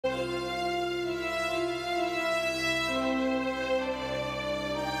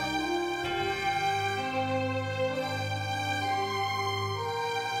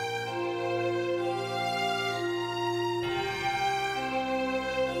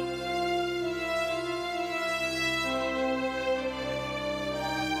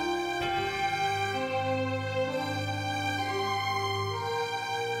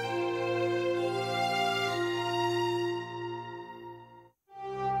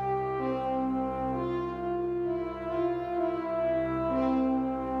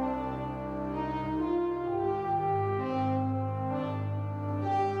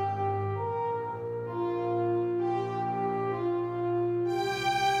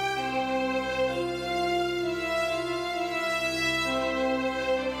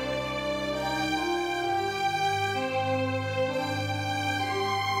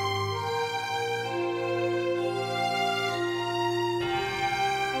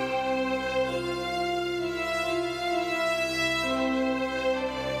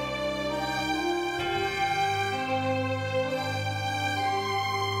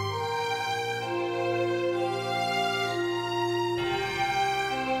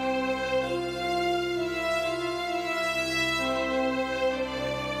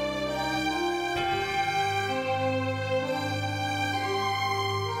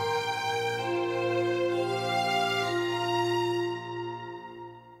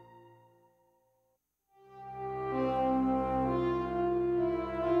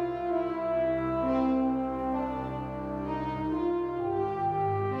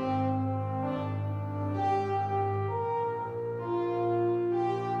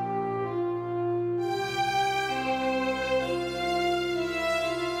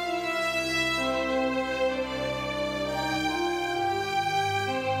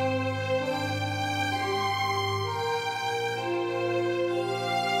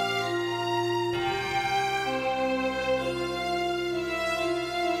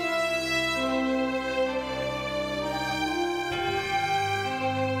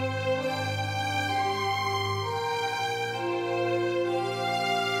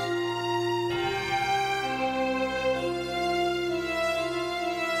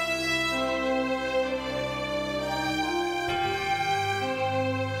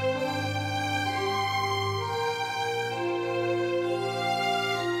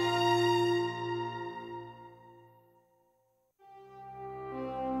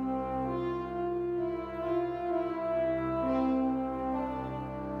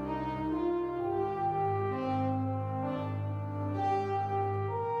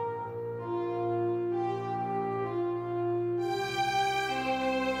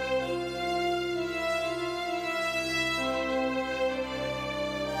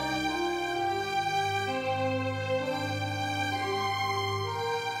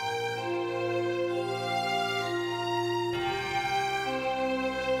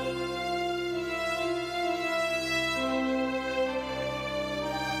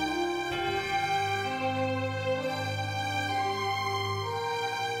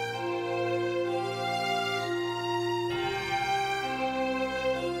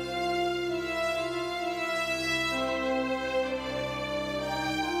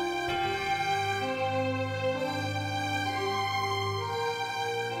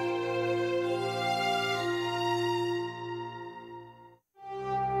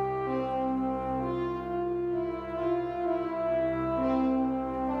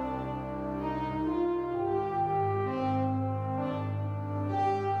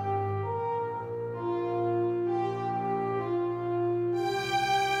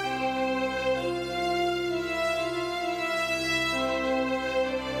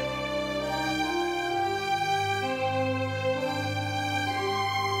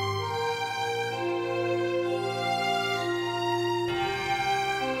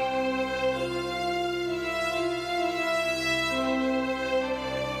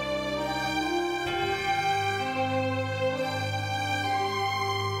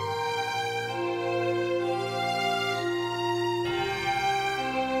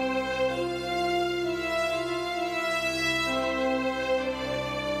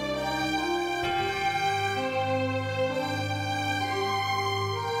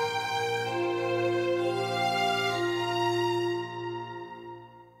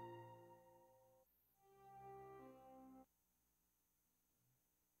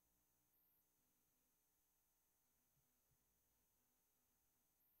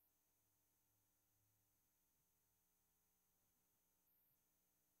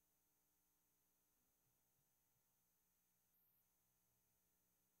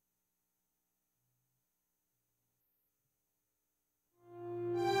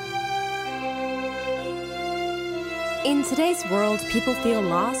In today's world, people feel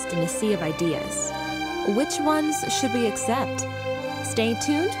lost in a sea of ideas. Which ones should we accept? Stay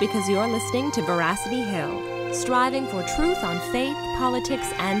tuned because you're listening to Veracity Hill, striving for truth on faith,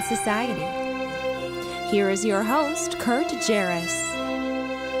 politics, and society. Here is your host, Kurt Jarris.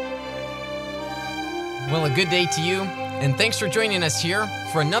 Well, a good day to you, and thanks for joining us here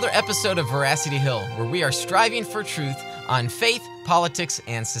for another episode of Veracity Hill, where we are striving for truth on faith, politics,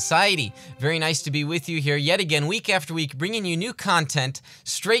 and society. Very nice to be with you here yet again, week after week, bringing you new content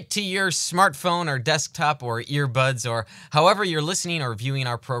straight to your smartphone or desktop or earbuds or however you're listening or viewing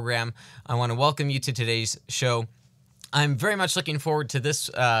our program. I want to welcome you to today's show. I'm very much looking forward to this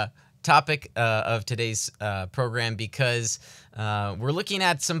topic of today's program because we're looking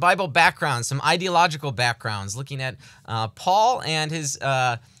at some Bible backgrounds, some ideological backgrounds, looking at Paul and his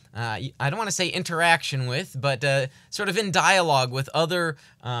I don't want to say interaction with, but sort of in dialogue with other,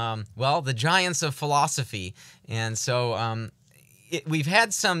 the giants of philosophy. And so we've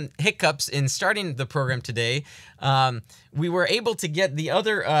had some hiccups in starting the program today. We were able to get the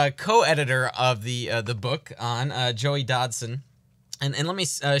other co-editor of the book on, Joey Dodson. And let me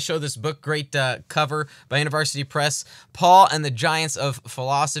show this book, great cover by University Press, Paul and the Giants of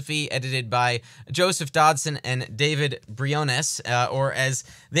Philosophy, edited by Joseph Dodson and David Briones, or as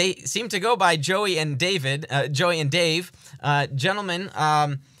they seem to go by, Joey and Dave. Gentlemen,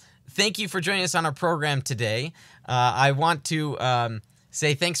 thank you for joining us on our program today. I want to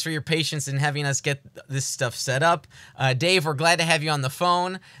say thanks for your patience in having us get this stuff set up. Dave, we're glad to have you on the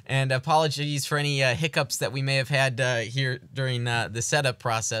phone, and apologies for any hiccups that we may have had here during the setup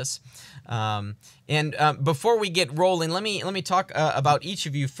process. And before we get rolling, let me talk about each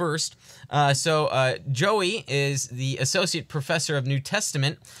of you first. So Joey is the Associate Professor of New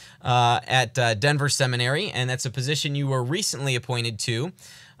Testament at Denver Seminary, and that's a position you were recently appointed to.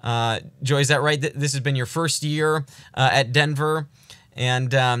 Joey, is that right? This has been your first year at Denver?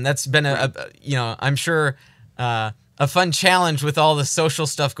 And that's been I'm sure a fun challenge with all the social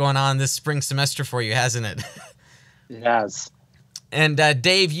stuff going on this spring semester for you, hasn't it? It has. And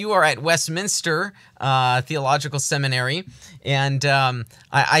Dave, you are at Westminster Theological Seminary, and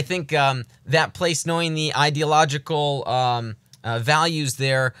I think that place, knowing the ideological values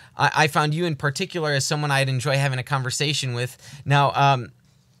there, I found you in particular as someone I'd enjoy having a conversation with. Now,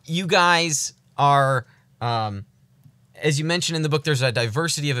 you guys are... as you mentioned in the book, there's a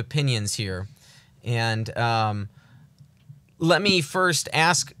diversity of opinions here. And let me first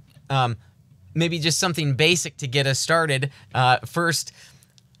ask maybe just something basic to get us started. First,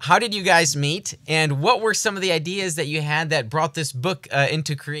 how did you guys meet? And what were some of the ideas that you had that brought this book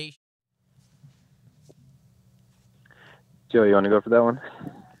into creation? Joe, you want to go for that one?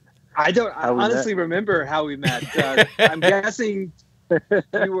 I honestly remember how we met. I'm guessing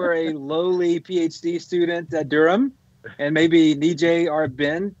you were a lowly PhD student at Durham. And maybe Nijay or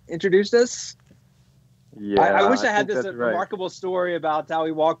Ben introduced us. Yeah, I wish I had this remarkable story about how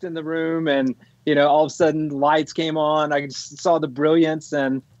we walked in the room and, all of a sudden lights came on. I just saw the brilliance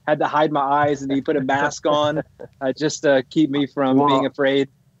and had to hide my eyes, and he put a mask on just to keep me from being afraid.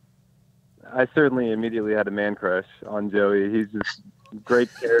 I certainly immediately had a man crush on Joey. He's just great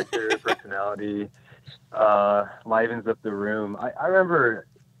character, personality, livens up the room. I remember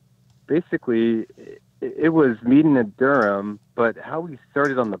basically... It was meeting at Durham, but how we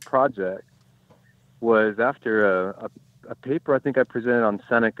started on the project was after a paper I think I presented on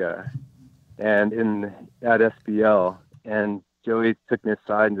Seneca and at SBL, and Joey took me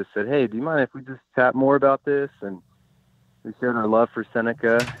aside and just said, "Hey, do you mind if we just chat more about this?" And we shared our love for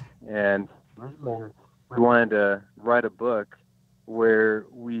Seneca, and we wanted to write a book where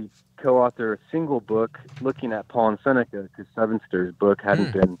we co-author a single book looking at Paul and Seneca, because Sevenster's book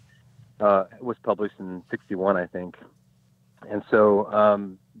hadn't been was published in 1961, I think. And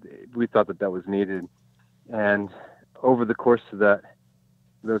so we thought that was needed. And over the course of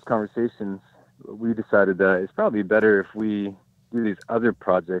those conversations, we decided that it's probably better if we do these other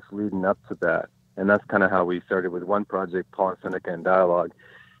projects leading up to that. And that's kind of how we started with one project, Paul and Seneca in Dialogue,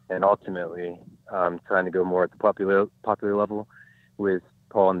 and ultimately trying to go more at the popular level with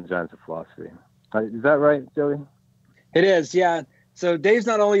Paul and the Giants of Philosophy. Is that right, Joey? It is, yeah. So Dave's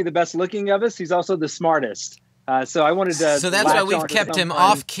not only the best looking of us, he's also the smartest. So I wanted to... So that's why we've kept him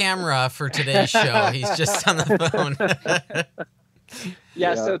off camera for today's show. He's just on the phone.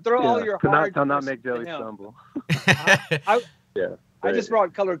 So throw all your hard... To not make Joey stumble. I just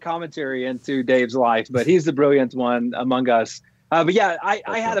brought colored commentary into Dave's life, but he's the brilliant one among us. I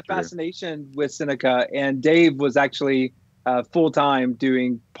had a fascination with Seneca, and Dave was actually full-time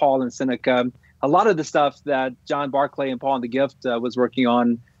doing Paul and Seneca. A lot of the stuff that John Barclay and Paul and the Gift was working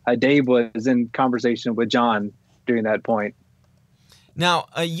on, Dave was in conversation with John during that point. Now,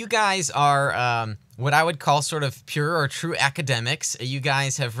 you guys are what I would call sort of pure or true academics. You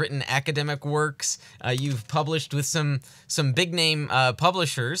guys have written academic works. You've published with some big name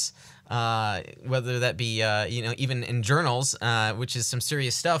publishers, whether that be even in journals, which is some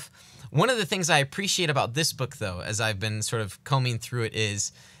serious stuff. One of the things I appreciate about this book, though, as I've been sort of combing through it,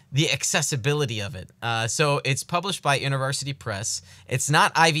 is the accessibility of it. So it's published by Veracity Press. It's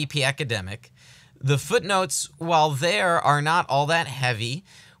not IVP academic. The footnotes, while there, are not all that heavy,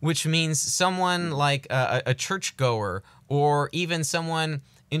 which means someone like a churchgoer or even someone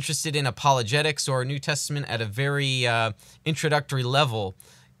interested in apologetics or New Testament at a very introductory level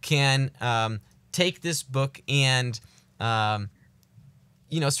can take this book and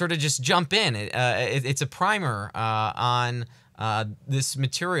sort of just jump in. It's a primer on this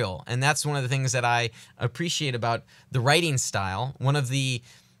material, and that's one of the things that I appreciate about the writing style. One of the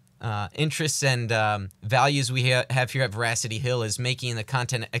interests and values we have here at Veracity Hill is making the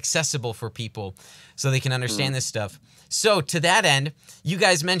content accessible for people so they can understand this stuff. So to that end, you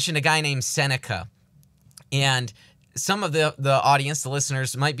guys mentioned a guy named Seneca, and some of the audience, the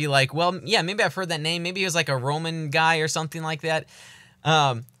listeners, might be like, well, yeah, maybe I've heard that name. Maybe he was like a Roman guy or something like that.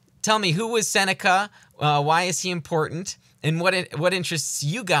 Tell me, who was Seneca? Why is he important? And what interests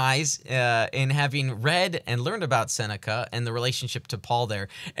you guys in having read and learned about Seneca and the relationship to Paul there?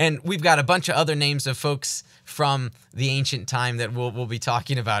 And we've got a bunch of other names of folks from the ancient time that we'll be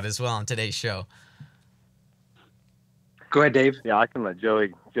talking about as well on today's show. Go ahead, Dave. Yeah, I can let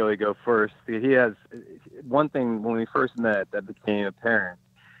Joey go first. He has one thing when we first met that became apparent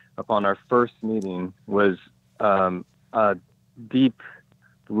upon our first meeting was a deep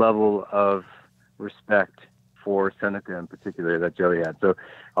level of respect for Seneca in particular that Joey had. So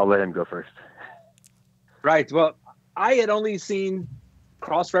I'll let him go first. Right. Well, I had only seen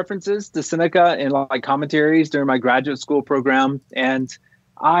cross references to Seneca in like commentaries during my graduate school program. And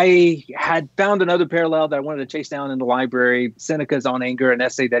I had found another parallel that I wanted to chase down in the library, Seneca's On Anger, an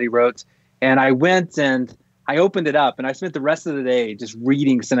essay that he wrote. And I went and I opened it up and I spent the rest of the day just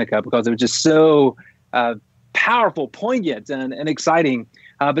reading Seneca because it was just so powerful, poignant, and exciting.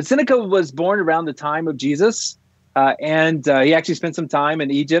 But Seneca was born around the time of Jesus, and he actually spent some time in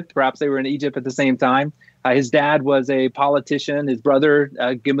Egypt. Perhaps they were in Egypt at the same time. His dad was a politician. His brother,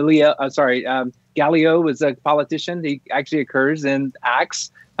 Gallio, was a politician. He actually occurs in Acts.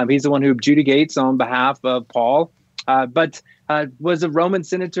 He's the one who adjudicates on behalf of Paul, but was a Roman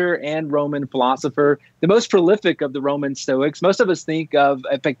senator and Roman philosopher, the most prolific of the Roman Stoics. Most of us think of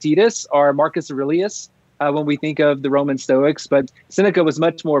Epictetus or Marcus Aurelius when we think of the Roman Stoics, but Seneca was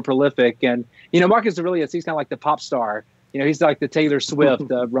much more prolific. And, Marcus Aurelius, he's kind of like the pop star. He's like the Taylor Swift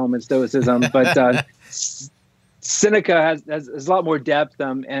of Roman Stoicism, but Seneca has a lot more depth,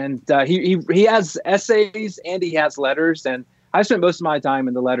 and he has essays and he has letters, and I spent most of my time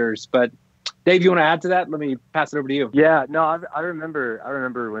in the letters. But Dave, you want to add to that? Let me pass it over to you. Yeah, no, I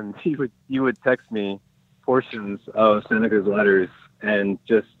remember when you would text me portions of Seneca's letters and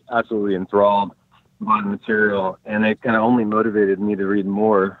just absolutely enthralled by the material, and it kind of only motivated me to read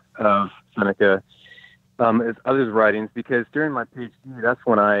more of Seneca as others' writings, because during my PhD, that's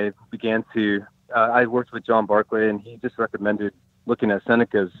when I began to I worked with John Barclay, and he just recommended looking at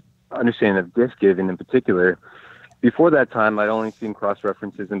Seneca's understanding of gift giving in particular. Before that time, I'd only seen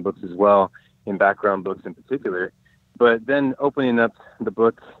cross-references in books as well, in background books in particular. But then opening up the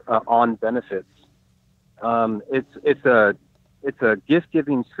book on benefits, it's a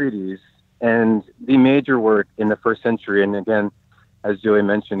gift-giving treatise and the major work in the first century. And again, as Joey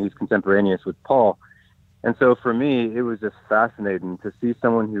mentioned, he's contemporaneous with Paul. And so for me, it was just fascinating to see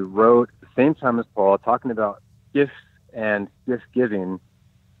someone who wrote at the same time as Paul, talking about gifts and gift giving,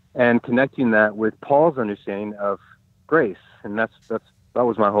 and connecting that with Paul's understanding of grace. And that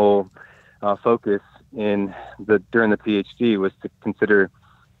was my whole focus during the PhD, was to consider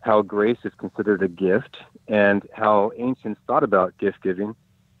how grace is considered a gift and how ancients thought about gift giving.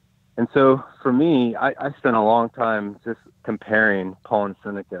 And so for me, I spent a long time just comparing Paul and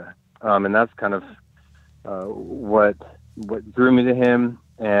Seneca, and that's kind of what drew me to him,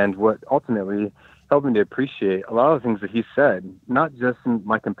 and what ultimately helped me to appreciate a lot of the things that he said, not just in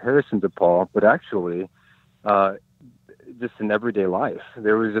my comparison to Paul, but actually just in everyday life.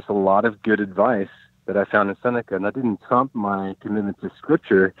 There was just a lot of good advice that I found in Seneca, and that didn't trump my commitment to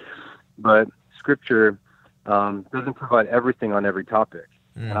Scripture, but Scripture doesn't provide everything on every topic.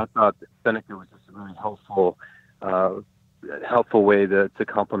 And I thought that Seneca was just a really helpful way to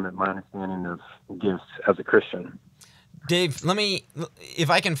complement my understanding of gifts as a Christian. Dave, if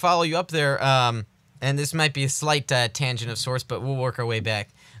I can follow you up there, and this might be a slight tangent of sorts, but we'll work our way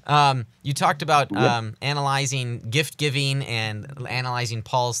back. You talked about analyzing gift giving and analyzing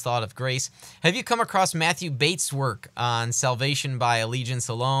Paul's thought of grace. Have you come across Matthew Bates' work on salvation by allegiance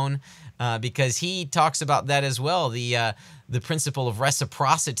alone? Because he talks about that as well, the principle of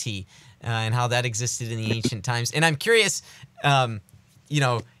reciprocity and how that existed in the ancient times. And I'm curious, first,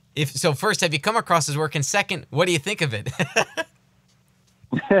 have you come across his work? And second, what do you think of it?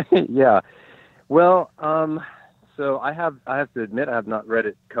 Yeah. Well, so I have to admit I have not read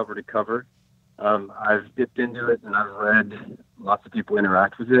it cover to cover. I've dipped into it and I've read lots of people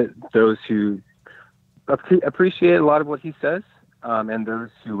interact with it. Those who appreciate a lot of what he says, and those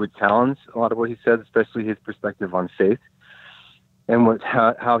who would challenge a lot of what he says, especially his perspective on faith and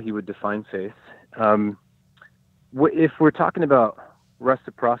how he would define faith. If we're talking about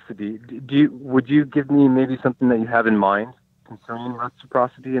reciprocity, would you give me maybe something that you have in mind concerning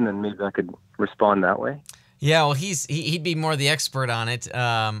reciprocity, and then maybe I could respond that way? Yeah, well, he'd be more the expert on it.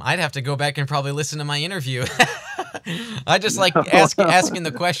 I'd have to go back and probably listen to my interview. I just like asking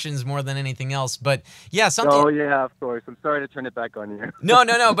the questions more than anything else. But yeah, something. Oh yeah, of course. I'm sorry to turn it back on you.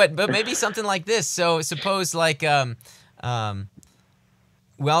 No, but maybe something like this. So suppose well,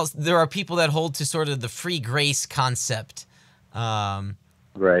 there are people that hold to sort of the free grace concept,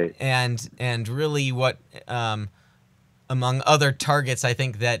 right? And really what among other targets, I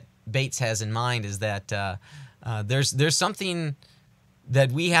think that Bates has in mind is that there's something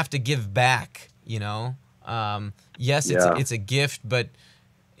that we have to give back. Yes, it's a gift, but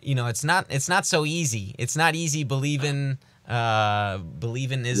it's not so easy. It's not easy believing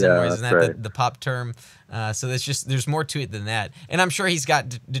ism, or isn't that right, the pop term? So there's more to it than that. And I'm sure he's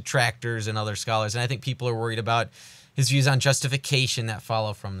got detractors and other scholars, and I think people are worried about his views on justification that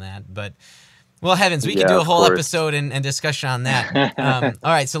follow from that. But well, heavens, we could do a whole episode and discussion on that.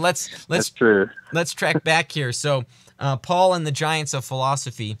 All right, so let's track back here. So Paul and the Giants of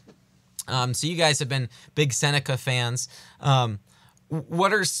Philosophy. So you guys have been big Seneca fans.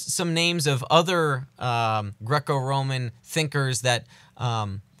 What are some names of other Greco-Roman thinkers that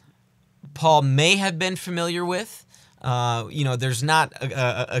Paul may have been familiar with? There's not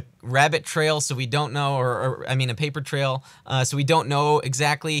a rabbit trail, so we don't know, or a paper trail, so we don't know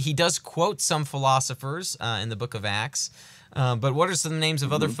exactly. He does quote some philosophers in the book of Acts, but what are some names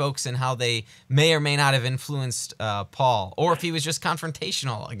of other folks and how they may or may not have influenced Paul, or if he was just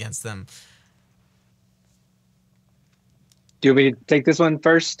confrontational against them? Do you want me to take this one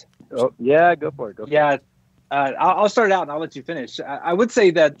first? Oh, yeah, go for it. I'll start out and I'll let you finish. I would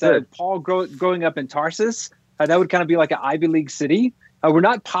say that Paul growing up in Tarsus, that would kind of be like an Ivy League city. We're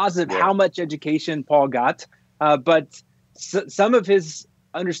not positive how much education Paul got, but some of his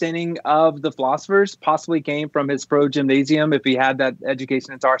understanding of the philosophers possibly came from his pro-gymnasium, if he had that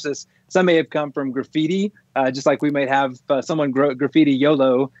education in Tarsus. Some may have come from graffiti, just like we might have someone graffiti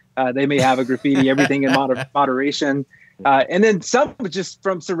YOLO. They may have a graffiti everything in moderation. And then some just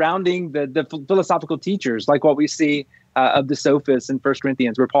from surrounding the philosophical teachers, like what we see of the sophists in 1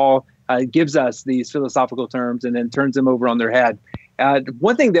 Corinthians, where Paul gives us these philosophical terms and then turns them over on their head.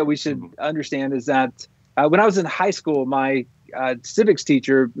 One thing that we should understand is that when I was in high school, my civics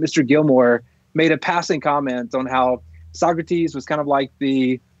teacher, Mr. Gilmore, made a passing comment on how Socrates was kind of like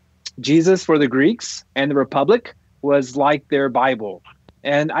the Jesus for the Greeks, and the Republic was like their Bible.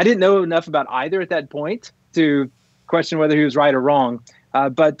 And I didn't know enough about either at that point to question whether he was right or wrong.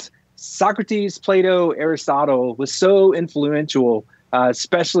 But Socrates, Plato, Aristotle was so influential,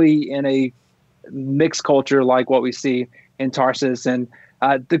 especially in a mixed culture like what we see in Tarsus. And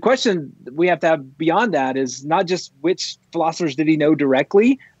the question we have to have beyond that is not just which philosophers did he know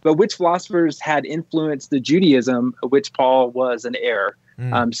directly, but which philosophers had influenced the Judaism of which Paul was an heir.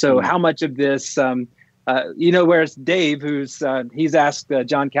 So how much of this, whereas Dave, he's asked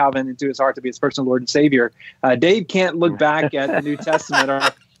John Calvin into his heart to be his personal Lord and Savior. Dave can't look back at the New Testament, or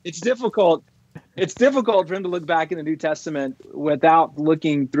it's difficult for him to look back in the New Testament without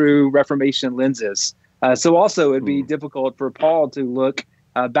looking through Reformation lenses. So also it'd be difficult for Paul to look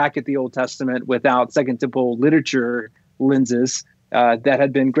back at the Old Testament without Second Temple literature lenses that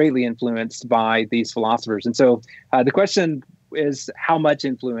had been greatly influenced by these philosophers. And so the question is how much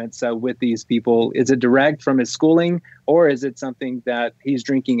influence with these people? Is it direct from his schooling, or is it something that he's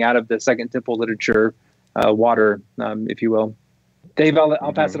drinking out of the Second Temple literature water, if you will? Dave,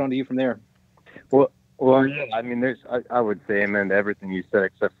 I'll pass it on to you from there. Well, yeah. I mean, I would say amen to everything you said,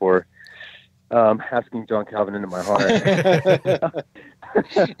 except for asking John Calvin into my heart.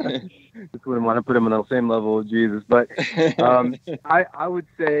 Just wouldn't want to put him on the same level as Jesus. But I would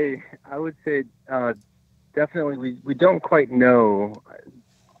say definitely we don't quite know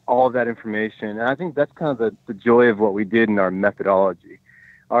all of that information, and I think that's kind of the joy of what we did in our methodology.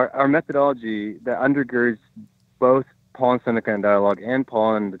 our methodology that undergirds both Paul and Seneca in dialogue and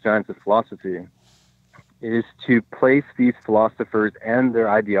Paul and the giants of philosophy is to place these philosophers and their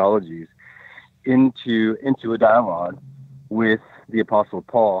ideologies into a dialogue with the Apostle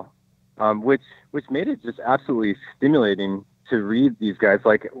Paul, which made it just absolutely stimulating to read these guys,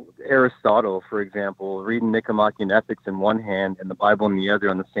 like Aristotle, for example, reading Nicomachean Ethics in one hand and the Bible in the other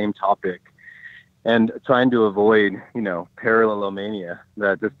on the same topic, and trying to avoid, parallelomania,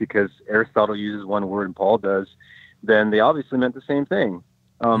 that just because Aristotle uses one word and Paul does, then they obviously meant the same thing.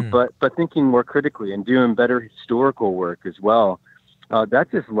 But thinking more critically and doing better historical work as well, that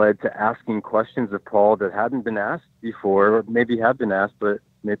just led to asking questions of Paul that hadn't been asked before, or maybe have been asked, but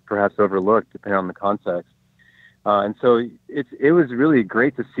maybe perhaps overlooked, depending on the context. And so it was really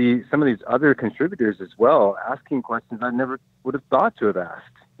great to see some of these other contributors as well asking questions I never would have thought to have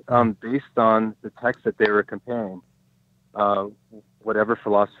asked, based on the text that they were comparing, whatever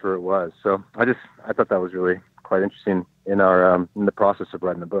philosopher it was. So I thought that was really quite interesting in the process of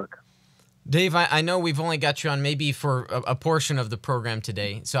writing the book. Dave, I know we've only got you on maybe for a portion of the program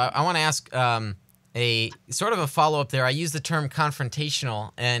today, so I want to ask a sort of a follow-up there. I use the term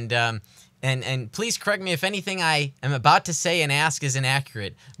confrontational, and please correct me if anything I am about to say and ask is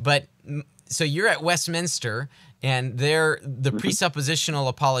inaccurate. But so you're at Westminster, and there the presuppositional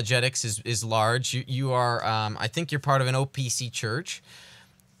apologetics is large. You are, I think you're part of an OPC church.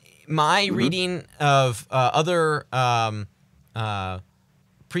 My reading of other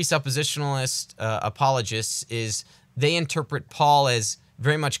presuppositionalist apologists is they interpret Paul as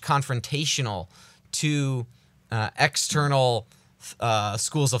very much confrontational to external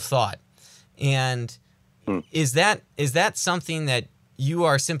schools of thought. And is that something that you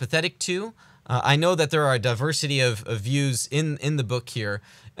are sympathetic to? I know that there are a diversity of views in the book here.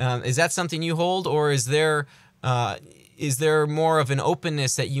 Is that something you hold, or is there more of an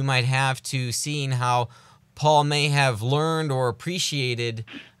openness that you might have to seeing how Paul may have learned or appreciated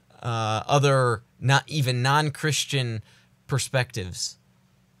other not even non-Christian perspectives?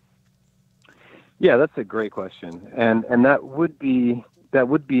 Yeah, that's a great question, and that would be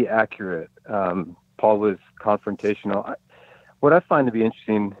accurate. Paul was confrontational. What I find to be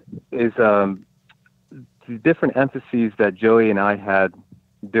interesting is the different emphases that Joey and I had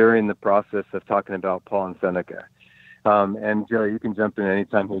during the process of talking about Paul and Seneca. And Joey, you can jump in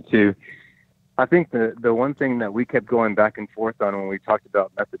anytime here too. I think the one thing that we kept going back and forth on when we talked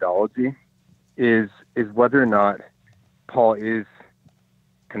about methodology is whether or not Paul is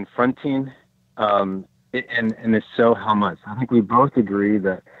confronting, and if so, how much. I think we both agree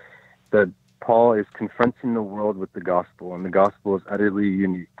that Paul is confronting the world with the gospel, and the gospel is utterly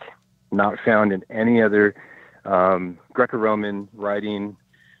unique, not found in any other Greco-Roman writing.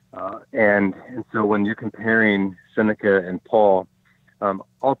 And so when you're comparing Seneca and Paul,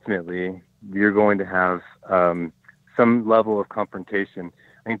 ultimately you're going to have some level of confrontation.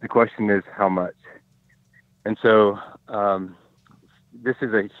 I think the question is how much. And so this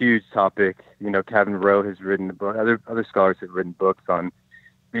is a huge topic. Kevin Rowe has written a book. Other scholars have written books on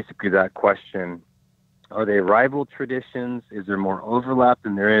basically that question. Are they rival traditions? Is there more overlap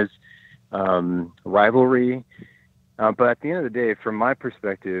than there is rivalry? But at the end of the day, from my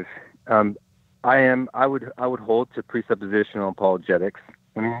perspective, I would hold to presuppositional apologetics.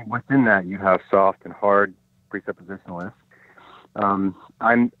 I mean, within that, you have soft and hard presuppositionalists.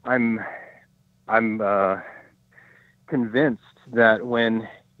 I'm convinced that when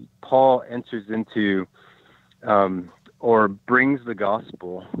Paul enters into or brings the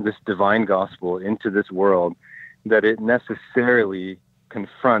gospel, this divine gospel, into this world, that it necessarily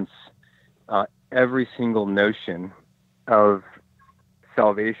confronts every single notion of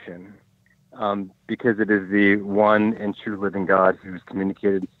salvation, because it is the one and true living God who has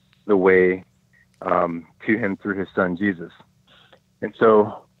communicated the way to him through his son Jesus. And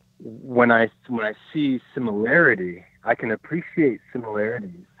so when I see similarity, I can appreciate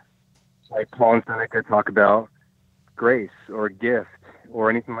similarities. Like Paul and Seneca talk about grace or gift or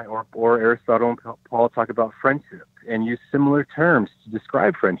anything like, or Aristotle and Paul talk about friendship and use similar terms to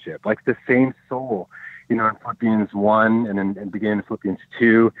describe friendship, like the same soul, in Philippians 1 and then beginning in Philippians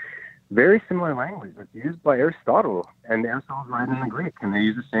 2. Very similar language that's used by Aristotle, and Aristotle's writing in the Greek, and they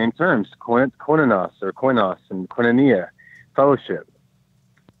use the same terms, koinos or koinos and koinonia, fellowship.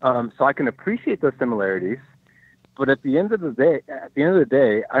 So I can appreciate those similarities, but at the end of the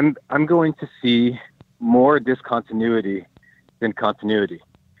day, I'm going to see more discontinuity than continuity,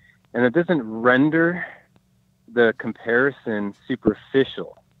 and it doesn't render the comparison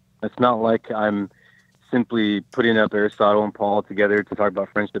superficial. It's not like I'm simply putting up Aristotle and Paul together to talk about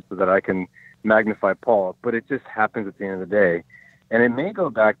friendship so that I can magnify Paul, but it just happens at the end of the day And it may go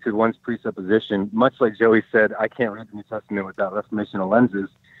back to one's presupposition, much like Joey said, I can't read the New Testament without reformational lenses,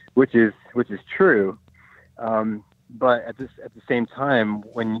 which is true. But at the same time,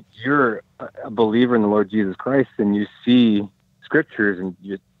 when you're a believer in the Lord Jesus Christ and you see scriptures and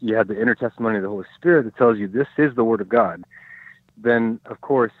you have the inner testimony of the Holy Spirit that tells you this is the Word of God, then of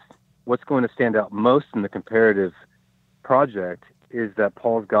course what's going to stand out most in the comparative project is that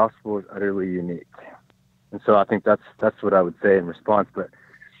Paul's gospel is utterly unique. And so I think that's what I would say in response. But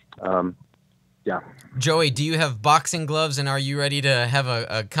yeah. Joey, do you have boxing gloves, and are you ready to have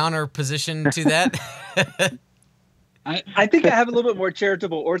a counter position to that? I think I have a little bit more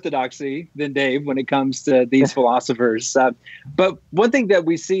charitable orthodoxy than Dave when it comes to these philosophers. But one thing that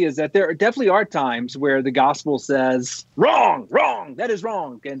we see is that there definitely are times where the gospel says, wrong, that is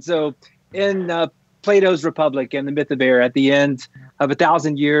wrong. And so in Plato's Republic and the myth of air, at the end of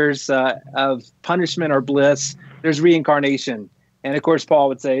 1,000 years of punishment or bliss, there's reincarnation. And of course, Paul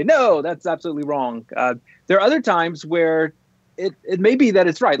would say, no, that's absolutely wrong. There are other times where it may be that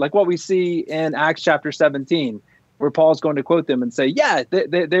it's right, like what we see in Acts chapter 17. Where Paul's going to quote them and say, yeah,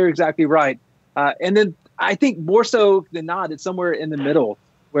 they're exactly right. And then I think more so than not, it's somewhere in the middle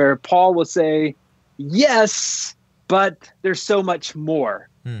where Paul will say, yes, but there's so much more.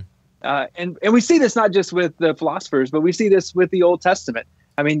 And we see this not just with the philosophers, but we see this with the Old Testament.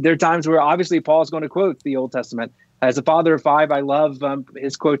 I mean, there are times where obviously Paul's going to quote the Old Testament. As a father of five, I love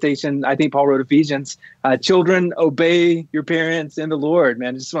his quotation. I think Paul wrote Ephesians. Children, obey your parents in the Lord,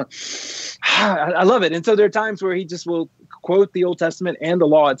 man. I love it. And so there are times where he just will quote the Old Testament and the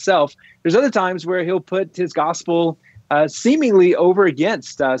law itself. There's other times where he'll put his gospel seemingly over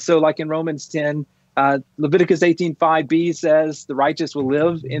against. So like in Romans 10, Leviticus 18:5b says the righteous will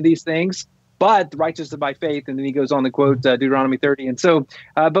live in these things, but the righteous are by faith. And then he goes on to quote Deuteronomy 30. And so,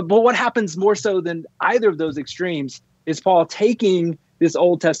 but what happens more so than either of those extremes is Paul taking this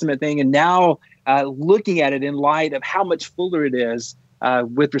Old Testament thing and now looking at it in light of how much fuller it is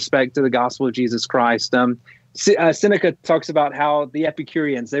with respect to the gospel of Jesus Christ. Seneca talks about how the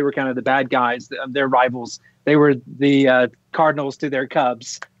Epicureans, they were kind of the bad guys, their rivals. They were the Cardinals to their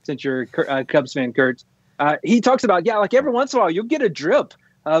Cubs, since you're a Cubs fan, Kurt. He talks about, like every once in a while, you'll get a drip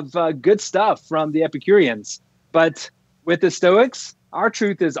of good stuff from the Epicureans. But with the Stoics, our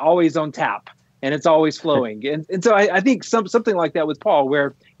truth is always on tap and it's always flowing. And so I think something like that with Paul,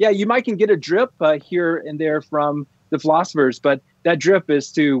 where, you might can get a drip here and there from the philosophers, but that drip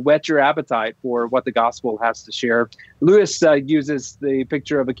is to whet your appetite for what the gospel has to share. Lewis uses the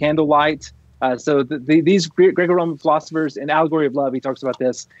picture of a candlelight. So these Greco-Roman philosophers in Allegory of Love, he talks about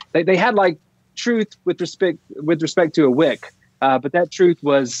this. They had like truth with respect to a wick. But that truth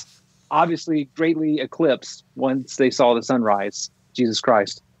was obviously greatly eclipsed once they saw the sunrise, Jesus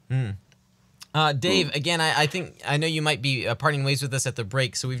Christ. Dave, again, I know you might be parting ways with us at the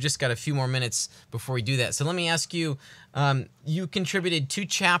break, so we've just got a few more minutes before we do that. So let me ask you, you contributed 2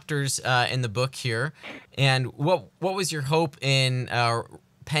 chapters in the book here, and what was your hope in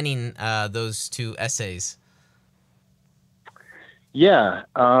penning those 2 essays? Yeah.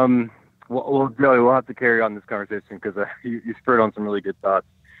 Well, Joey, we'll have to carry on this conversation because you spurred on some really good thoughts,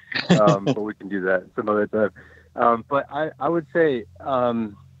 but we can do that some other time. But I would say,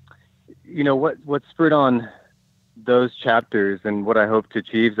 what spurred on those chapters and what I hope to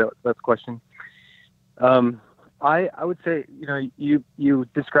achieve, that's the question. I would say, you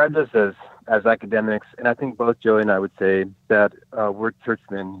described us as academics, and I think both Joey and I would say that we're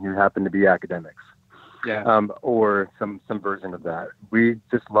churchmen who happen to be academics. Yeah. Or some version of that. We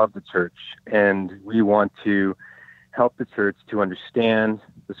just love the church, and we want to help the church to understand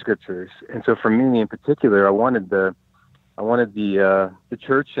the scriptures. And so, for me in particular, I wanted the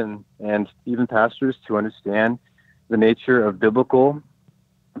church and even pastors to understand the nature of biblical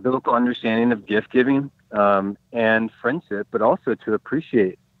understanding of gift giving and friendship, but also to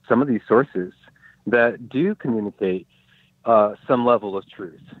appreciate some of these sources that do communicate some level of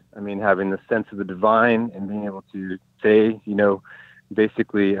truth. I mean, having the sense of the divine and being able to say,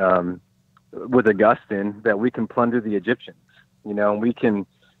 basically with Augustine, that we can plunder the Egyptians, and we can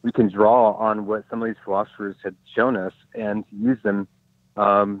draw on what some of these philosophers had shown us and use them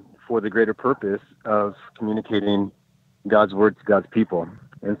for the greater purpose of communicating God's word to God's people.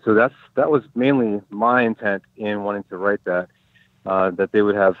 And so that was mainly my intent in wanting to write that they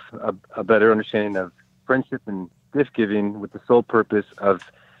would have a better understanding of friendship and gift giving with the sole purpose of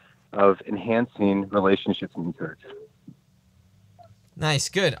enhancing relationships in the church. Nice,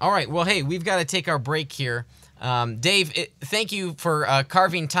 good. All right, well, hey, we've got to take our break here. Dave, thank you for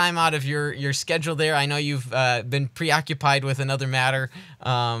carving time out of your schedule there. I know you've been preoccupied with another matter,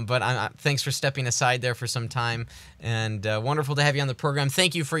 but thanks for stepping aside there for some time. And wonderful to have you on the program.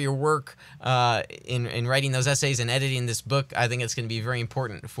 Thank you for your work in writing those essays and editing this book. I think it's going to be very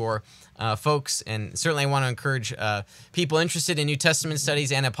important for folks. And certainly I want to encourage people interested in New Testament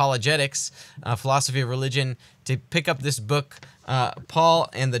studies and apologetics, philosophy of religion, to pick up this book, Paul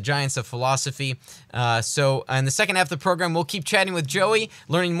and the Giants of Philosophy. So in the second half of the program, we'll keep chatting with Joey,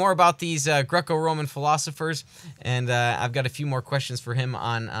 learning more about these Greco-Roman philosophers, and I've got a few more questions for him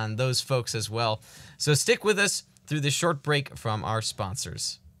on those folks as well. So stick with us through this short break from our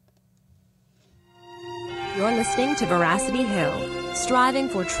sponsors. You're listening to Veracity Hill, striving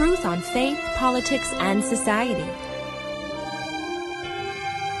for truth on faith, politics, and society.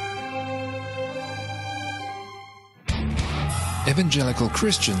 Evangelical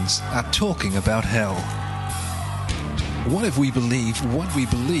Christians are talking about hell. What if we believe what we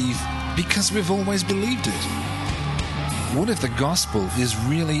believe because we've always believed it? What if the gospel is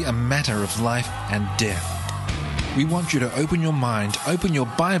really a matter of life and death? We want you to open your mind, open your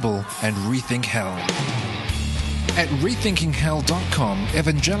Bible, and rethink hell. At rethinkinghell.com,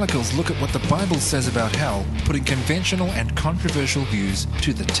 evangelicals look at what the Bible says about hell, putting conventional and controversial views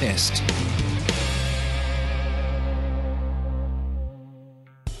to the test.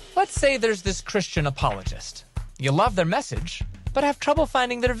 Let's say there's this Christian apologist. You love their message, but have trouble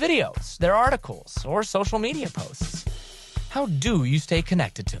finding their videos, their articles, or social media posts. How do you stay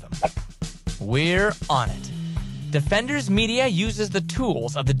connected to them? We're on it. Defenders Media uses the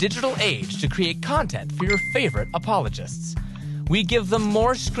tools of the digital age to create content for your favorite apologists. We give them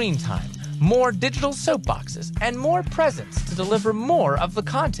more screen time, more digital soapboxes, and more presence to deliver more of the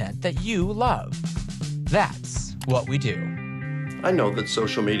content that you love. That's what we do. I know that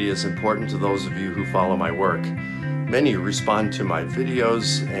social media is important to those of you who follow my work. Many respond to my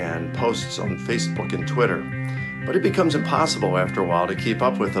videos and posts on Facebook and Twitter, but it becomes impossible after a while to keep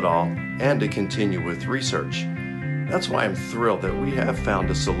up with it all and to continue with research. That's why I'm thrilled that we have found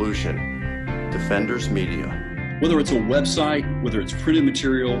a solution, Defenders Media. Whether it's a website, whether it's printed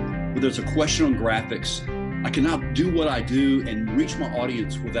material, whether it's a question on graphics, I cannot do what I do and reach my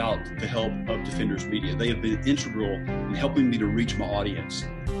audience without the help of Defenders Media. They have been integral in helping me to reach my audience.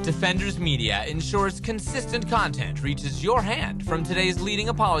 Defenders Media ensures consistent content reaches your hand from today's leading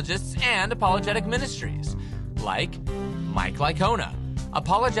apologists and apologetic ministries, like Mike Licona,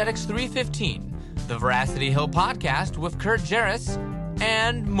 Apologetics 315, the Veracity Hill Podcast with Kurt Jarris,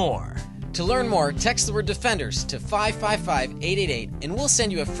 and more. To learn more, text the word Defenders to 555-888, and we'll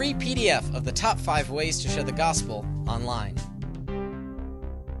send you a free PDF of the top 5 ways to share the gospel online.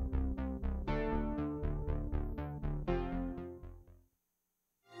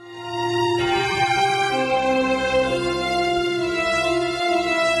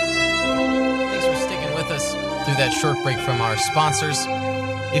 Thanks for sticking with us through that short break from our sponsors.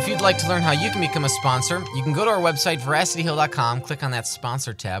 If you'd like to learn how you can become a sponsor, you can go to our website, veracityhill.com, click on that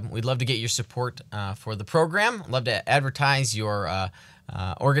sponsor tab. We'd love to get your support for the program. Love to advertise your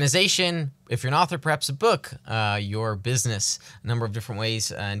organization, if you're an author, perhaps a book, your business, a number of different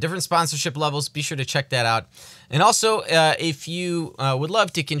ways and different sponsorship levels. Be sure to check that out. And also, if you would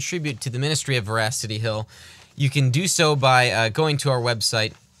love to contribute to the ministry of Veracity Hill, you can do so by going to our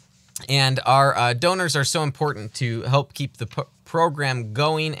website. And our donors are so important to help keep the program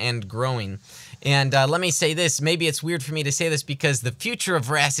going and growing. And let me say this, maybe it's weird for me to say this because the future of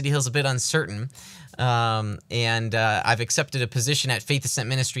Veracity Hill is a bit uncertain. And I've accepted a position at Faith Ascent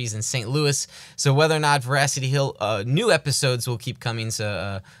Ministries in St. Louis. So whether or not Veracity Hill new episodes will keep coming is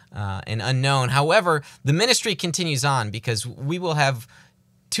an unknown. However, the ministry continues on because we will have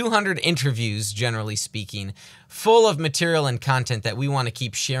 200 interviews, generally speaking, full of material and content that we want to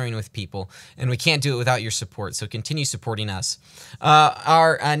keep sharing with people, and we can't do it without your support, so continue supporting us.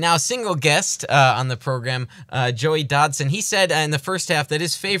 Our now single guest on the program, Joey Dodson, he said in the first half that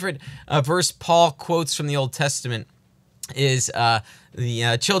his favorite verse Paul quotes from the Old Testament is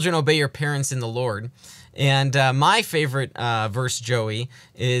the children obey your parents in the Lord. And my favorite verse, Joey,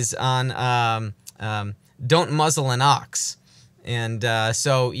 is on don't muzzle an ox. And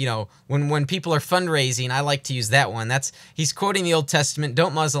so, you know, when people are fundraising, I like to use that one. He's quoting the Old Testament,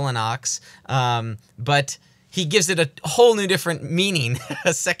 don't muzzle an ox, but he gives it a whole new different meaning,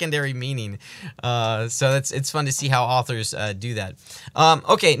 a secondary meaning. So it's fun to see how authors do that.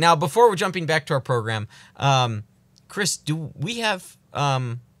 Okay, now before we're jumping back to our program, Chris, do we have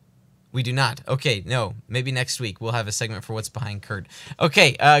We do not. Okay, no. Maybe next week we'll have a segment for What's Behind Kurt.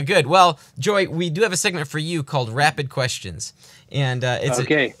 Okay, good. Well, Joy, we do have a segment for you called Rapid Questions. And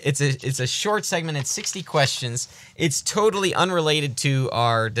it's a short segment. It's 60 questions. It's totally unrelated to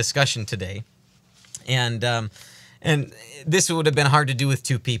our discussion today. And this would have been hard to do with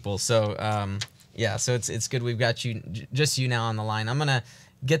two people. So, yeah, so it's good we've got just you now on the line. I'm going to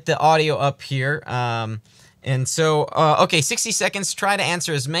get the audio up here. And so, okay, 60 seconds. Try to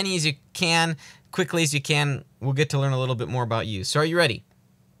answer as many as you can, quickly as you can. We'll get to learn a little bit more about you. So are you ready?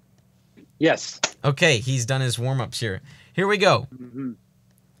 Yes. Okay, he's done his warm-ups here. Here we go. Mm-hmm.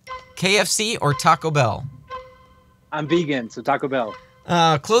 KFC or Taco Bell? I'm vegan, so Taco Bell.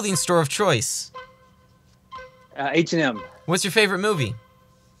 Clothing store of choice? H&M. What's your favorite movie?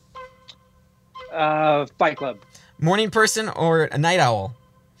 Fight Club. Morning person or a night owl?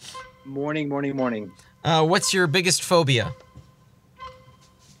 Morning, morning, morning. What's your biggest phobia?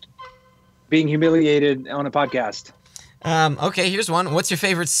 Being humiliated on a podcast. Okay, here's one. What's your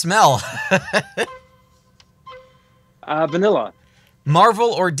favorite smell? Vanilla.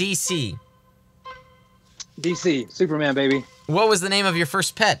 Marvel or DC? DC. Superman, baby. What was the name of your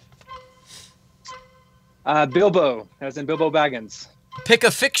first pet? Bilbo, as in Bilbo Baggins. Pick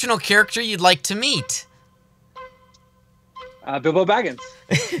a fictional character you'd like to meet. Bilbo Baggins.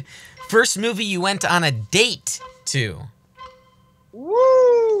 First movie you went on a date to?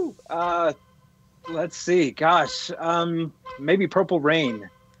 Woo! Let's see. Gosh, maybe Purple Rain.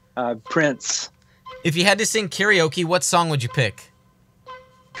 Prince. If you had to sing karaoke, what song would you pick?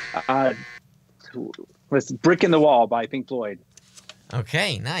 With Brick in the Wall by Pink Floyd.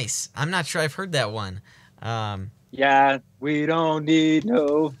 Okay, nice. I'm not sure I've heard that one. Yeah, we don't need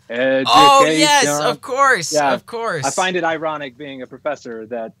no education. Oh, yes, of course, yeah, of course. I find it ironic being a professor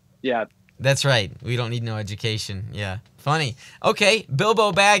that, yeah. That's right. We don't need no education. Yeah, funny. Okay,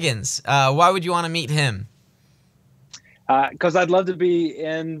 Bilbo Baggins. Why would you want to meet him? Because I'd love to be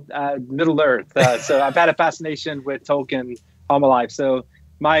in Middle Earth. So I've had a fascination with Tolkien all my life. So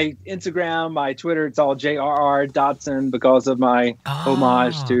my Instagram, my Twitter, it's all J.R.R. Dodson because of my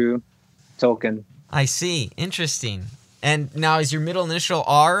homage to Tolkien. I see. Interesting. And now is your middle initial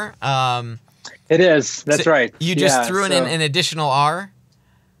R? It is. That's right. You just threw in an additional R?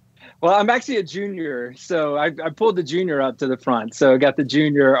 Well, I'm actually a junior, so I pulled the junior up to the front. So I got the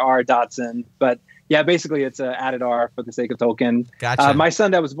junior R Dodson. But yeah, basically it's an added R for the sake of Tolkien. Gotcha. My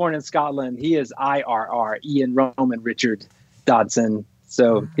son that was born in Scotland, he is IRR, Ian Roman Richard Dodson.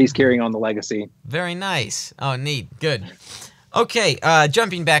 So he's carrying on the legacy. Very nice. Oh, neat. Good. Okay,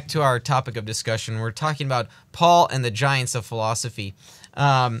 jumping back to our topic of discussion, we're talking about Paul and the giants of philosophy.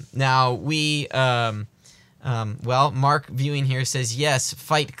 Now, well, Mark viewing here says, yes,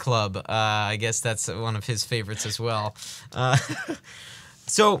 Fight Club. I guess that's one of his favorites as well.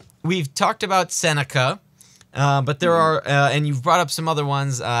 So we've talked about Seneca, but there are, and you've brought up some other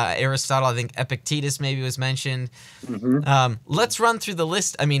ones, Aristotle, I think Epictetus maybe was mentioned. Mm-hmm. Let's run through the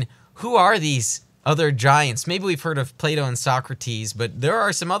list. I mean, who are these other giants? Maybe we've heard of Plato and Socrates, but there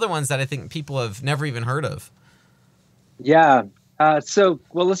are some other ones that I think people have never even heard of. Yeah. So,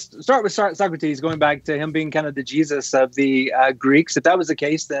 let's start with Socrates, going back to him being kind of the Jesus of the Greeks. If that was the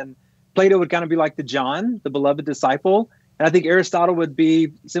case, then Plato would kind of be like the John, the beloved disciple. And I think Aristotle would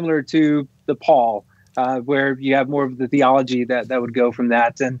be similar to the Paul, where you have more of the theology that would go from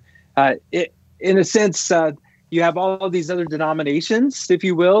that. And in a sense, you have all of these other denominations, if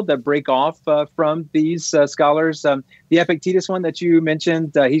you will, that break off from these scholars. The Epictetus one that you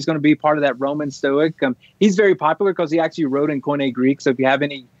mentioned, he's going to be part of that Roman Stoic. He's very popular because he actually wrote in Koine Greek. So if you have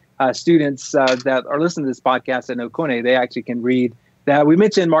any students that are listening to this podcast that know Koine, they actually can read that. We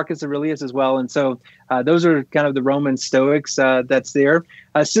mentioned Marcus Aurelius as well. And so those are kind of the Roman Stoics that's there.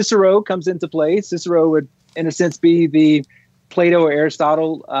 Cicero comes into play. Cicero would, in a sense, be the Plato or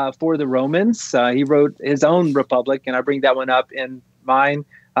Aristotle for the Romans. He wrote his own Republic, and I bring that one up in mine.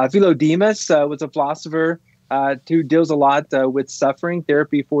 Philodemus was a philosopher who deals a lot with suffering,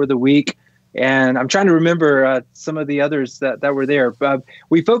 therapy for the weak. And I'm trying to remember some of the others that were there.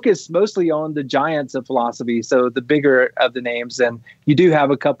 We focus mostly on the giants of philosophy, so the bigger of the names. And you do have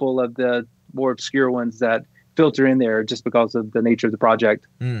a couple of the more obscure ones that filter in there just because of the nature of the project.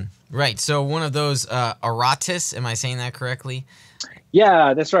 Right. So one of those, Aratus, am I saying that correctly?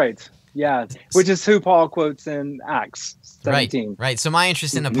 Yeah, that's right. Yeah, which is who Paul quotes in Acts 17. Right. So my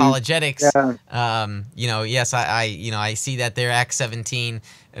interest in apologetics, yes, I see that there, Acts 17,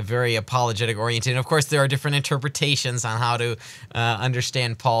 very apologetic oriented. And of course, there are different interpretations on how to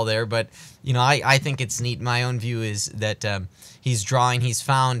understand Paul there. But, I think it's neat. My own view is that he's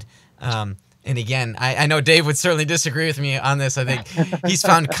found And again, I know Dave would certainly disagree with me on this. I think he's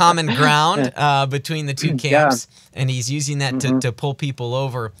found common ground between the two camps, and he's using that to pull people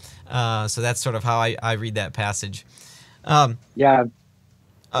over. So that's sort of how I read that passage. Well,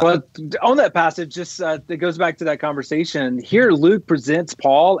 on that passage, just it goes back to that conversation. Here, Luke presents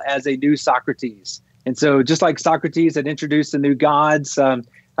Paul as a new Socrates. And so just like Socrates had introduced the new gods,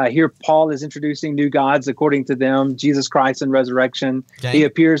 here Paul is introducing new gods according to them, Jesus Christ and resurrection. Okay. He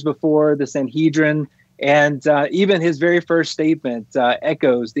appears before the Sanhedrin, and even his very first statement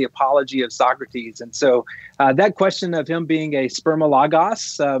echoes the apology of Socrates. And so that question of him being a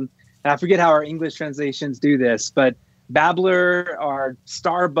spermologos, I forget how our English translations do this, but babbler or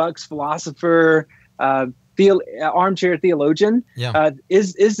Starbucks philosopher, armchair theologian.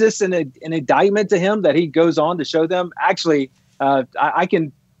 Is this an indictment to him that he goes on to show them, actually, I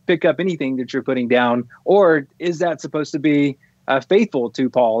can pick up anything that you're putting down? Or is that supposed to be faithful to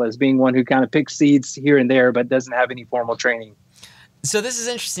Paul as being one who kind of picks seeds here and there but doesn't have any formal training? So this is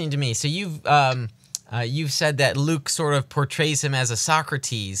interesting to me. So you've said that Luke sort of portrays him as a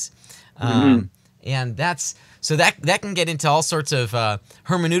Socrates, and that's so that can get into all sorts of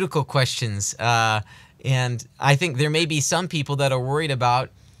hermeneutical questions. And I think there may be some people that are worried about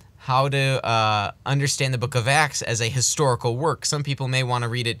how to understand the book of Acts as a historical work. Some people may want to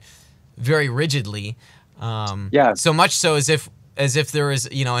read it very rigidly. So much so as if there is,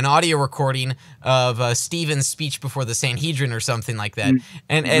 an audio recording of Stephen's speech before the Sanhedrin or something like that.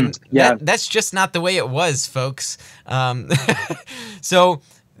 And that's just not the way it was, folks. So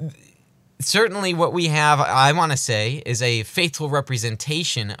certainly what we have, I want to say, is a faithful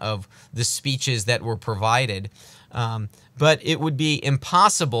representation of the speeches that were provided. But it would be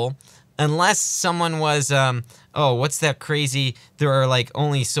impossible unless someone was, what's that crazy? There are like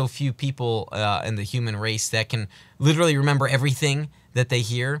only so few people in the human race that can literally remember everything that they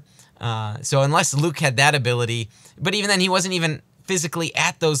hear. So unless Luke had that ability, but even then he wasn't even physically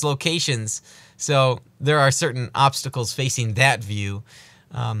at those locations. So there are certain obstacles facing that view.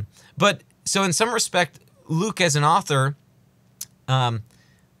 So in some respect, Luke as an author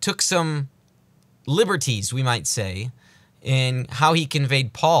took some liberties, we might say, in how he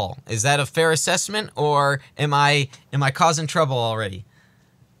conveyed Paul. Is that a fair assessment, or am I causing trouble already?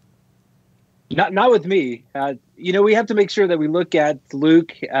 Not with me. We have to make sure that we look at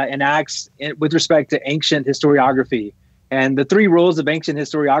Luke and Acts with respect to ancient historiography. And the 3 rules of ancient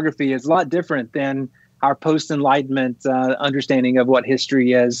historiography is a lot different than our post-Enlightenment understanding of what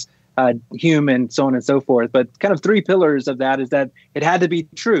history is, human, so on and so forth. But kind of 3 pillars of that is that it had to be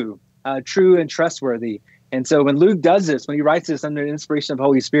true and trustworthy. And so when Luke does this, when he writes this under the inspiration of the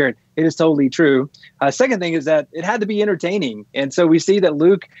Holy Spirit, it is totally true. Second thing is that it had to be entertaining. And so we see that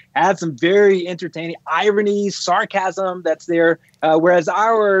Luke adds some very entertaining irony, sarcasm that's there, whereas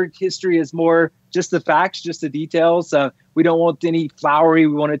our history is more just the facts, just the details. We don't want any flowery.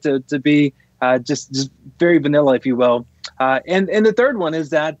 We want it to be just very vanilla, if you will. And the third one is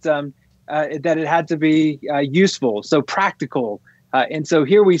that it had to be useful, so practical. And so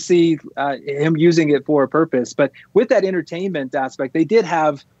here we see him using it for a purpose. But with that entertainment aspect, they did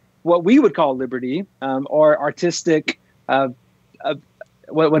have what we would call liberty or artistic, what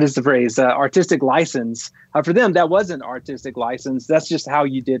is the phrase? Artistic license. For them, that wasn't artistic license. That's just how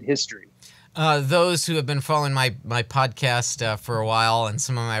you did history. Those who have been following my podcast for a while and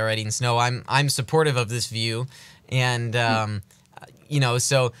some of my writings know I'm supportive of this view. And,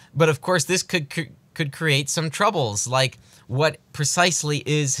 but of course this could create some troubles, like what precisely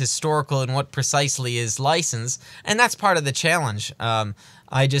is historical and what precisely is licensed, and that's part of the challenge.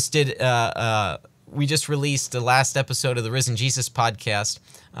 We just released the last episode of the Risen Jesus podcast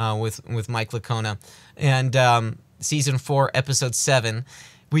with Mike Lacona, and season 4, episode 7.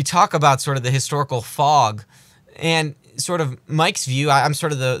 We talk about sort of the historical fog, and sort of Mike's view. I'm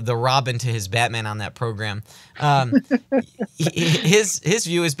sort of the Robin to his Batman on that program. His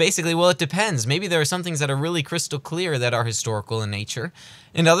view is basically, well, it depends. Maybe there are some things that are really crystal clear that are historical in nature,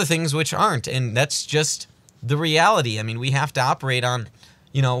 and other things which aren't, and that's just the reality. I mean, we have to operate on,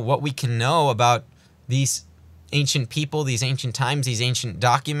 what we can know about these ancient people, these ancient times, these ancient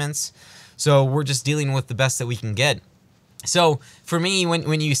documents. So we're just dealing with the best that we can get. So for me,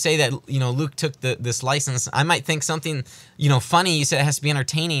 when you say that, Luke took this license, I might think something, funny. You said it has to be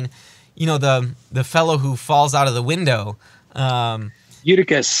entertaining. The fellow who falls out of the window.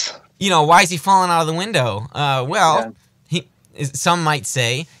 Eutychus. Why is he falling out of the window? Some might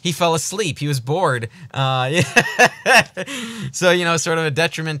say he fell asleep. He was bored. So, sort of a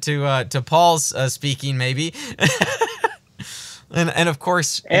detriment to Paul's speaking, maybe. and of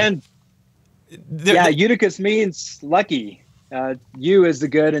course... Eutychus means lucky. you is the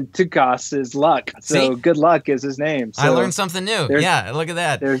good, and tukos is luck. So good luck is his name. So I learned something new. Yeah, look at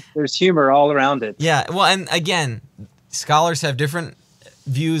that. There's humor all around it. Yeah, well, and again, scholars have different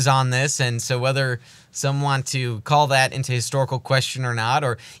views on this, and so whether some want to call that into historical question or not,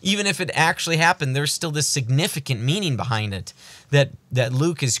 or even if it actually happened, there's still this significant meaning behind it that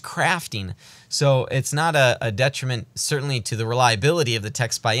Luke is crafting. So it's not a detriment, certainly, to the reliability of the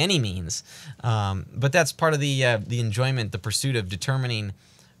text by any means. But that's part of the enjoyment, the pursuit of determining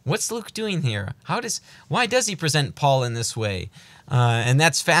what's Luke doing here. Why does he present Paul in this way? And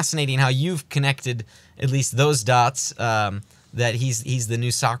that's fascinating how you've connected at least those dots, that he's the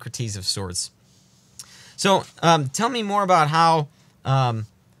new Socrates of sorts. So tell me more about how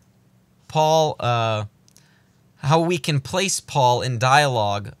Paul. How we can place Paul in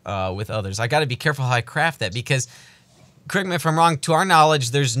dialogue with others. I got to be careful how I craft that, because, correct me if I'm wrong, to our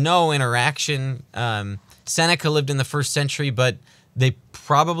knowledge, there's no interaction. Seneca lived in the 1st century, but they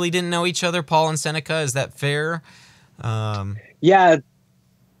probably didn't know each other, Paul and Seneca. Is that fair? Yeah.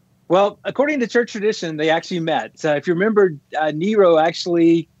 Well, according to church tradition, they actually met. If you remember, Nero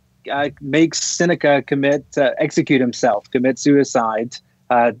actually makes Seneca execute himself, commit suicide.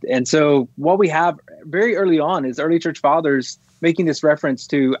 And so what we have very early on is early church fathers making this reference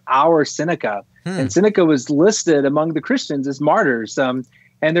to our Seneca. And Seneca was listed among the Christians as martyrs. And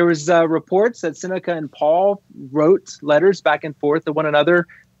there was reports that Seneca and Paul wrote letters back and forth to one another,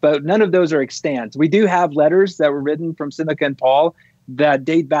 but none of those are extant. We do have letters that were written from Seneca and Paul that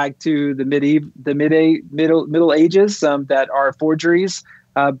date back to the Middle Ages that are forgeries.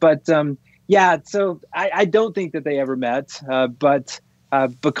 So I don't think that they ever met, but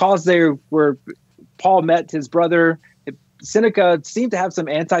because Paul met his brother, Seneca seemed to have some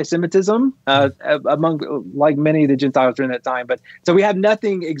anti-Semitism among, like many of the Gentiles during that time. But so we have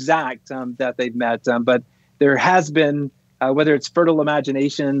nothing exact that they've met, but there has been, whether it's fertile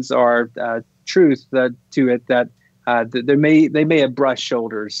imaginations or truth to it, that they may have brushed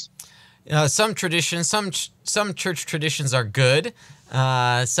shoulders. Some traditions, some church traditions are good.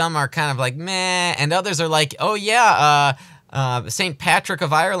 Some are kind of like meh, and others are like, oh yeah. St. Patrick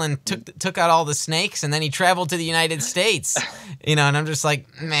of Ireland took out all the snakes, and then he traveled to the United States, and I'm just like,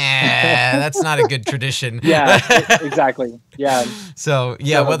 man, that's not a good tradition. Yeah, exactly. Yeah. So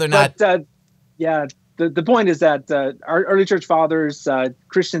whether or not, the point is that our early church fathers,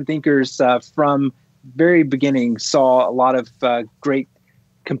 Christian thinkers from very beginning, saw a lot of great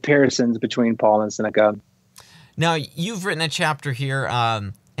comparisons between Paul and Seneca. Now, you've written a chapter here,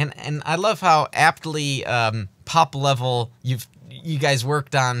 and I love how aptly pop level you guys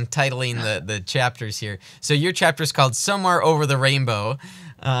worked on titling the chapters here. So your chapter is called Somewhere Over the Rainbow.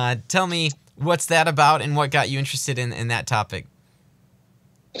 Tell me, what's that about, and what got you interested in that topic?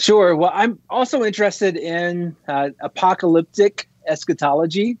 Sure. Well, I'm also interested in apocalyptic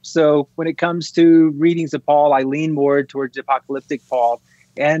eschatology. So when it comes to readings of Paul, I lean more towards apocalyptic Paul.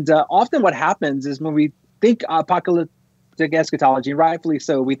 And often what happens is when we think apocalyptic eschatology, rightfully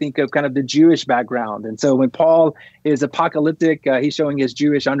so, we think of kind of the Jewish background. And so when Paul is apocalyptic, he's showing his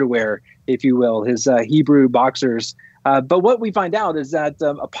Jewish underwear, if you will, his Hebrew boxers. But what we find out is that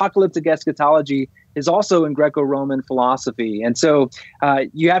apocalyptic eschatology is also in Greco-Roman philosophy. And so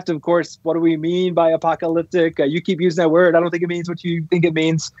you have to, of course, what do we mean by apocalyptic? You keep using that word. I don't think it means what you think it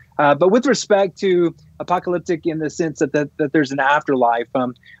means. But with respect to apocalyptic in the sense that there's an afterlife,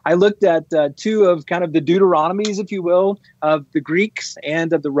 I looked at two of kind of the Deuteronomies, if you will, of the Greeks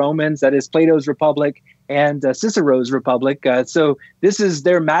and of the Romans, that is Plato's Republic and Cicero's Republic. So this is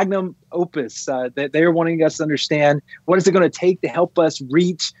their magnum opus that they're wanting us to understand. What is it going to take to help us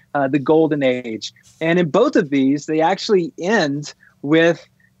reach the golden age? And in both of these, they actually end with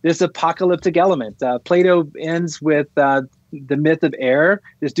this apocalyptic element. Plato ends with the myth of air.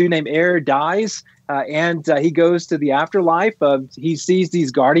 This dude named Air dies, and he goes to the afterlife. He sees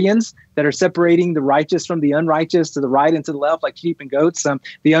these guardians that are separating the righteous from the unrighteous, to the right and to the left, like sheep and goats.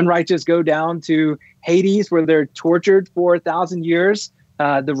 The unrighteous go down to Hades, where they're tortured for 1,000 years.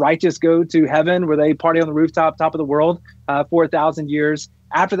 The righteous go to heaven, where they party on the rooftop, top of the world, for 1,000 years.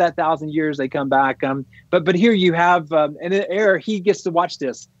 After that 1,000 years, they come back. But here you have, and in Air, he gets to watch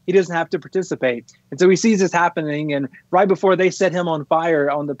this. He doesn't have to participate. And so he sees this happening. And right before they set him on fire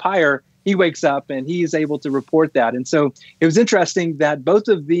on the pyre, he wakes up and he is able to report that. And so it was interesting that both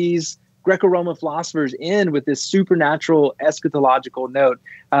of these Greco-Roman philosophers end with this supernatural eschatological note.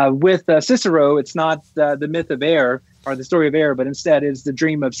 With Cicero, it's not the myth of air or the story of air, but instead is the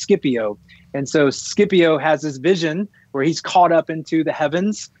dream of Scipio. And so Scipio has this vision where he's caught up into the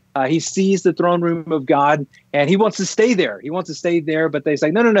heavens. He sees the throne room of God, and he wants to stay there. He wants to stay there, but they say,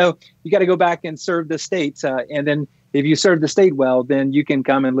 no, you got to go back and serve the state. And then if you serve the state well, then you can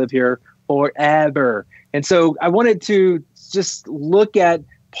come and live here forever. And so I wanted to just look at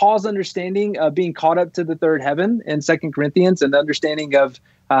Paul's understanding of being caught up to the third heaven in 2 Corinthians, and the understanding of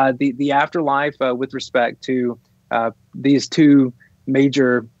the afterlife with respect to these two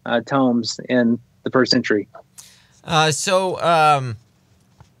major tomes in the first century.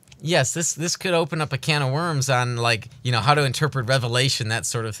 Yes, this could open up a can of worms on, like, how to interpret Revelation, that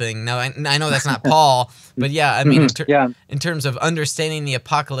sort of thing. Now, I know that's not Paul, but yeah, I mean, in terms of understanding the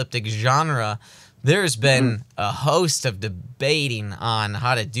apocalyptic genre, there's been a host of debating on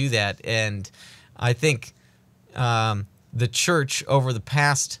how to do that, and I think the church over the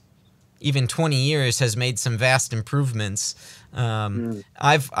past even 20 years has made some vast improvements.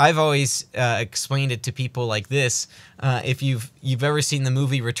 I've always explained it to people like this. If you've ever seen the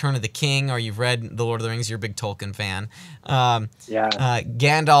movie Return of the King, or you've read The Lord of the Rings, you're a big Tolkien fan.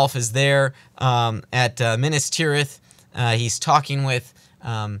 Gandalf is there at Minas Tirith. He's talking with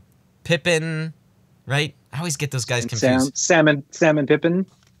Pippin, right? I always get those guys confused. Sam and Pippin.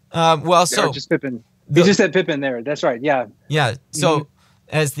 Or just Pippin. You just said Pippin there. That's right. Yeah. Yeah. So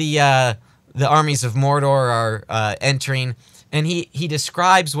as the armies of Mordor are entering, and he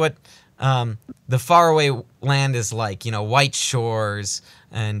describes what the faraway land is like, white shores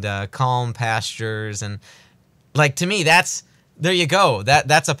and calm pastures, and like, to me, there you go.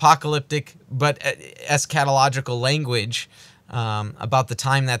 That's apocalyptic, but eschatological language about the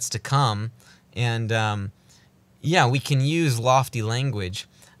time that's to come, and we can use lofty language.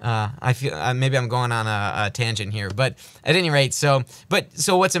 I feel maybe I'm going on a tangent here, but at any rate, so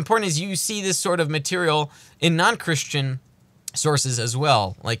what's important is you see this sort of material in non-Christian sources as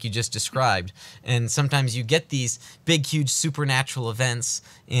well, like you just described, and sometimes you get these big, huge supernatural events,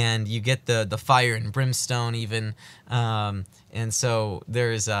 and you get the fire and brimstone even, and so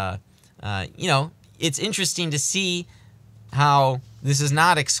there's it's interesting to see how this is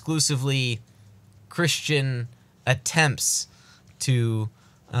not exclusively Christian attempts to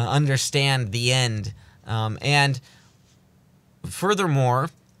understand the end. And furthermore,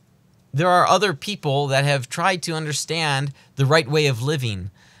 there are other people that have tried to understand the right way of living,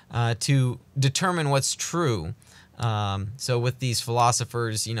 to determine what's true. So with these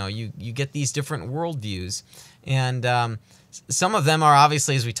philosophers, you get these different worldviews. And some of them are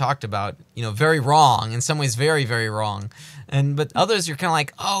obviously, as we talked about, very wrong, in some ways very, very wrong. But others you're kind of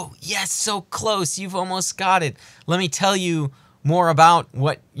like, oh, yes, so close, you've almost got it. Let me tell you more about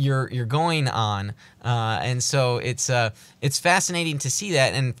what you're going on, and so it's fascinating to see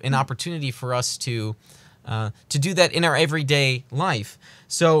that, and an opportunity for us to do that in our everyday life.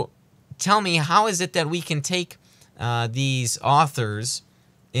 So, tell me, how is it that we can take these authors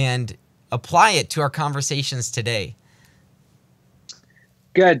and apply it to our conversations today?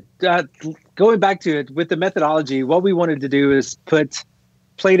 Good. Going back to it with the methodology, what we wanted to do is put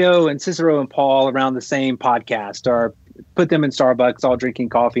Plato and Cicero and Paul around the same podcast, or put them in Starbucks all drinking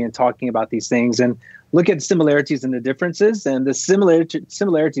coffee and talking about these things, and look at the similarities and the differences, and the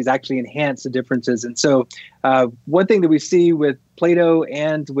similarities actually enhance the differences. And so one thing that we see with Plato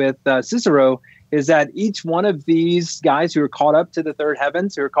and with Cicero is that each one of these guys who are caught up to the third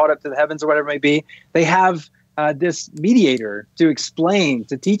heavens, who are caught up to the heavens or whatever it may be, they have this mediator to explain,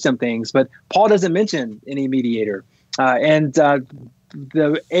 to teach them things. But Paul doesn't mention any mediator. And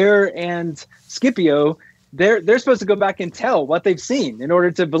the heir and Scipio, they're supposed to go back and tell what they've seen in order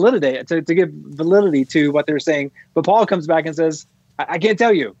to validate to give validity to what they're saying. But Paul comes back and says, I can't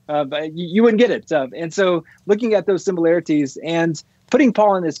tell you, but you wouldn't get it. And so looking at those similarities and putting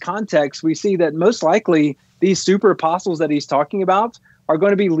Paul in this context, we see that most likely these super apostles that he's talking about are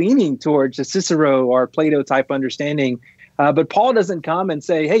going to be leaning towards a Cicero or Plato type understanding. But Paul doesn't come and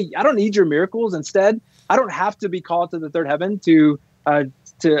say, hey, I don't need your miracles. Instead, I don't have to be called to the third heaven to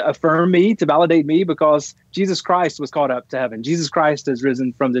affirm me, to validate me, because Jesus Christ was caught up to heaven. Jesus Christ has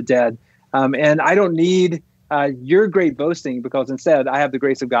risen from the dead. And I don't need your great boasting, because instead I have the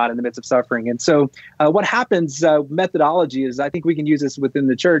grace of God in the midst of suffering. And so what happens, methodology is, I think we can use this within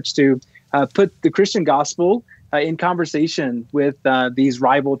the church to put the Christian gospel in conversation with these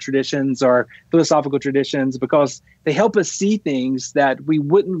rival traditions or philosophical traditions, because they help us see things that we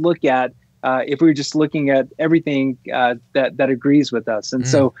wouldn't look at if we were just looking at everything that agrees with us. And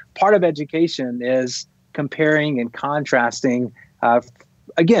so part of education is comparing and contrasting,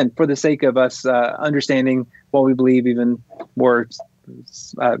 again, for the sake of us understanding what we believe even more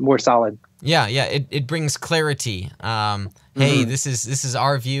solid. Yeah. It brings clarity. Hey, this is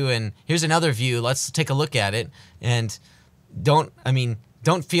our view, and here's another view. Let's take a look at it. And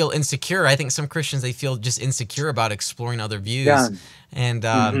don't feel insecure. I think some Christians, they feel just insecure about exploring other views. Yeah.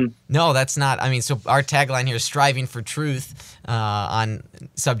 And no, that's not. I mean, so our tagline here is striving for truth on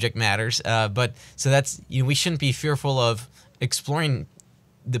subject matters. But so that's, we shouldn't be fearful of exploring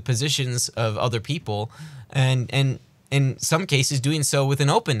the positions of other people, and in some cases doing so with an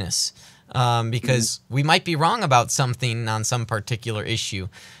openness, because we might be wrong about something on some particular issue.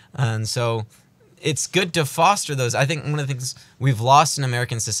 And so it's good to foster those. I think one of the things we've lost in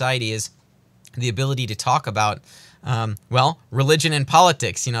American society is the ability to talk about, religion and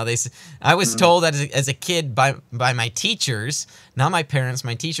politics. I was told as a kid by my teachers, not my parents,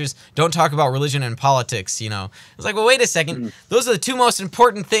 my teachers, don't talk about religion and politics. I was like, well, wait a second. Those are the two most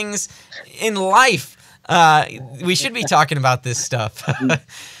important things in life. We should be talking about this stuff.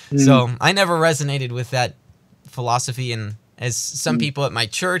 So I never resonated with that philosophy, and as some people at my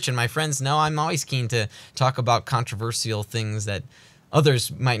church and my friends know, I'm always keen to talk about controversial things that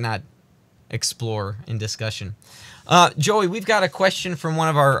others might not explore in discussion. Joey, we've got a question from one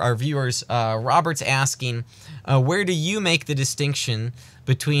of our viewers. Robert's asking, where do you make the distinction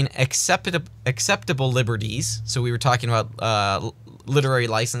between acceptable liberties? So we were talking about literary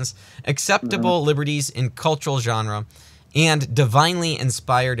license, acceptable liberties in cultural genre, and divinely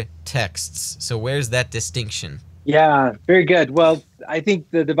inspired texts. So where's that distinction? Yeah, very good. Well, I think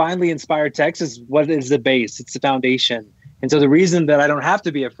the divinely inspired text is what is the base. It's the foundation. And so the reason that I don't have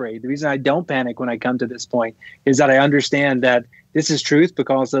to be afraid, the reason I don't panic when I come to this point, is that I understand that this is truth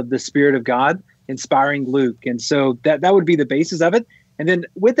because of the Spirit of God inspiring Luke. And so that would be the basis of it. And then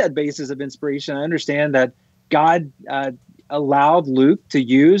with that basis of inspiration, I understand that God allowed Luke to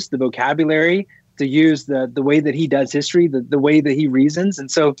use the vocabulary, to use the way that he does history, the way that he reasons. And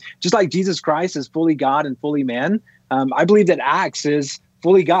so just like Jesus Christ is fully God and fully man, I believe that Acts is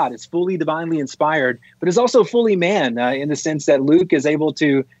fully God. It's fully divinely inspired, but it's also fully man in the sense that Luke is able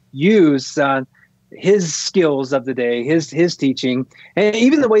to use his skills of the day, his teaching, and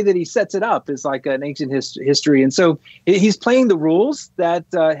even the way that he sets it up is like an ancient history. And so he's playing the rules that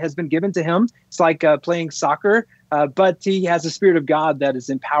has been given to him. It's like playing soccer, but he has the Spirit of God that is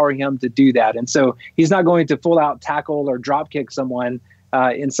empowering him to do that. And so he's not going to full out tackle or drop kick someone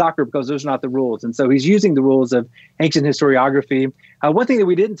in soccer because those are not the rules. And so he's using the rules of ancient historiography. One thing that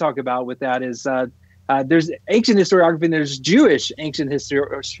we didn't talk about with that is there's ancient historiography and there's Jewish ancient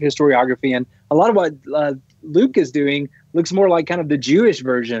historiography. And a lot of what Luke is doing looks more like kind of the Jewish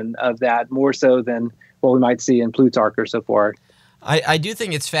version of that, more so than what we might see in Plutarch or so forth. I do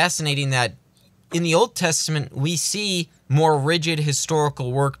think it's fascinating that in the Old Testament, we see more rigid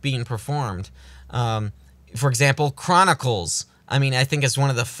historical work being performed. For example, Chronicles. I mean, I think it's one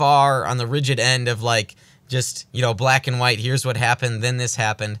of the far on the rigid end of like just, black and white. Here's what happened. Then this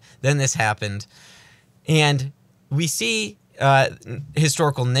happened. Then this happened. And we see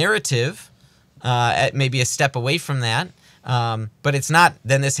historical narrative at maybe a step away from that. But it's not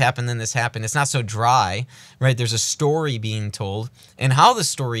then this happened, then this happened. It's not so dry, right? There's a story being told. And how the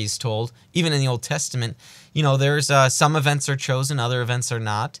story is told, even in the Old Testament, there's some events are chosen, other events are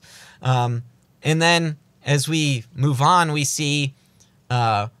not. And then as we move on, we see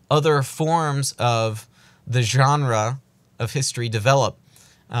other forms of the genre of history develop.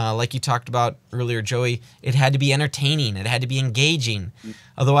 Like you talked about earlier, Joey, it had to be entertaining. It had to be engaging.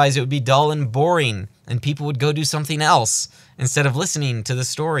 Otherwise, it would be dull and boring, and people would go do something else instead of listening to the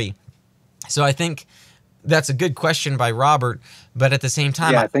story. So I think that's a good question by Robert, but at the same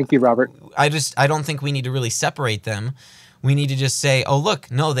time... Yeah, thank you, Robert. I don't think we need to really separate them. We need to just say, oh, look,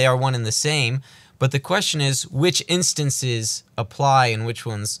 no, they are one and the same. But the question is, which instances apply and which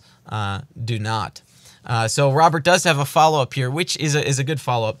ones do not? So Robert does have a follow-up here, which is a good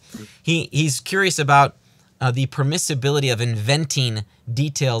follow-up. He's curious about the permissibility of inventing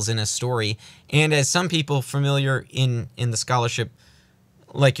details in a story. And as some people familiar in the scholarship,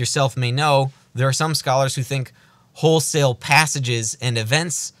 like yourself, may know, there are some scholars who think wholesale passages and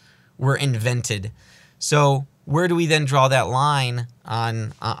events were invented. So where do we then draw that line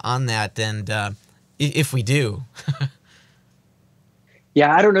on that, and if we do?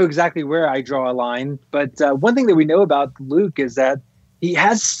 Yeah, I don't know exactly where I draw a line, but one thing that we know about Luke is that he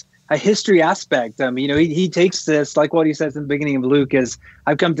has a history aspect. He takes this, like what he says in the beginning of Luke, is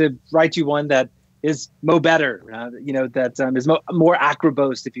I've come to write you one that is better, that is more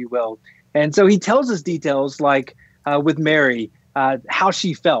acrobose, if you will. And so he tells us details like with Mary, how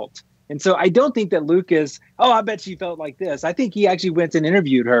she felt. And so I don't think that Luke is, I bet she felt like this. I think he actually went and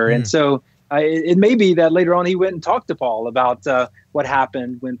interviewed her. And so it may be that later on he went and talked to Paul about what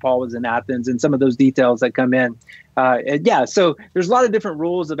happened when Paul was in Athens and some of those details that come in. So there's a lot of different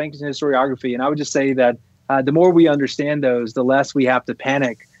rules of ancient historiography. And I would just say that the more we understand those, the less we have to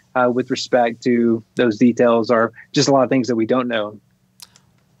panic with respect to those details or just a lot of things that we don't know.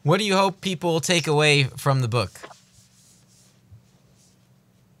 What do you hope people will take away from the book?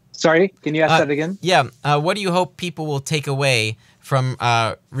 Sorry, can you ask that again? Yeah. What do you hope people will take away from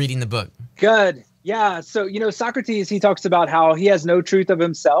reading the book? Good. Yeah. So, Socrates, he talks about how he has no truth of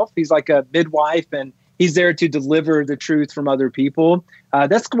himself. He's like a midwife, and he's there to deliver the truth from other people.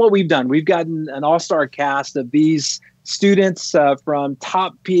 That's what we've done. We've gotten an all-star cast of these students from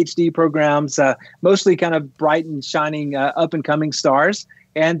top PhD programs, mostly kind of bright and shining up-and-coming stars.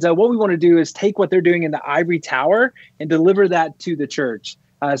 And what we want to do is take what they're doing in the ivory tower and deliver that to the church.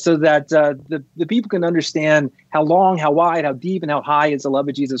 So that the people can understand how long, how wide, how deep, and how high is the love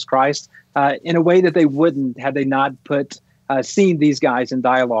of Jesus Christ in a way that they wouldn't had they not seen these guys in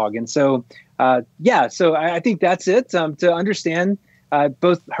dialogue. And so, so I think that's it, to understand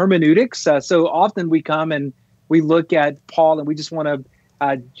both hermeneutics. So often we come and we look at Paul and we just want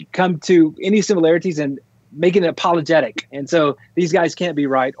to come to any similarities and make it apologetic. And so these guys can't be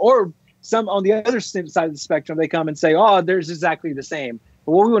right. Or some on the other side of the spectrum, they come and say, oh, there's exactly the same.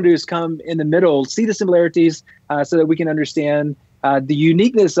 But what we want to do is come in the middle, see the similarities so that we can understand the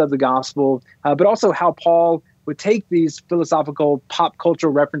uniqueness of the gospel, but also how Paul would take these philosophical pop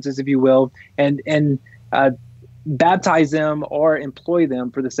cultural references, if you will, and baptize them or employ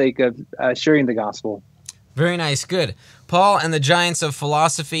them for the sake of sharing the gospel. Very nice. Good. Paul and the Giants of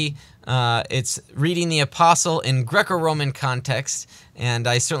Philosophy. It's reading the Apostle in Greco-Roman context, and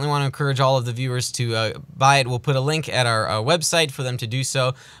I certainly want to encourage all of the viewers to buy it. We'll put a link at our website for them to do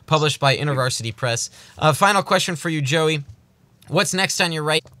so, published by InterVarsity Press. Final question for you, Joey. What's next on your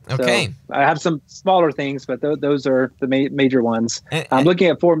right? Okay. So I have some smaller things, but those are the major ones. I'm looking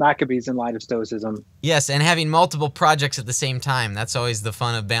at 4 Maccabees in light of Stoicism. Yes, and having multiple projects at the same time. That's always the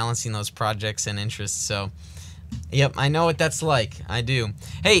fun of balancing those projects and interests. So, yep, I know what that's like. I do.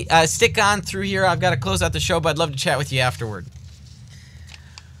 Hey, stick on through here. I've got to close out the show, but I'd love to chat with you afterward.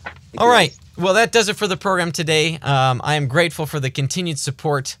 All right. Well, that does it for the program today. I am grateful for the continued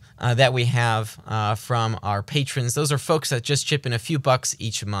support that we have from our patrons. Those are folks that just chip in a few bucks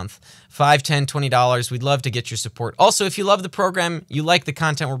each month. $5, $10, $20. We'd love to get your support. Also, if you love the program, you like the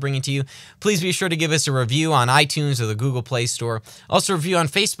content we're bringing to you, please be sure to give us a review on iTunes or the Google Play Store. Also, review on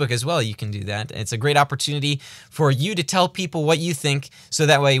Facebook as well. You can do that. It's a great opportunity for you to tell people what you think, so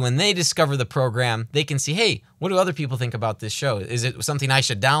that way when they discover the program, they can see, hey, what do other people think about this show? Is it something I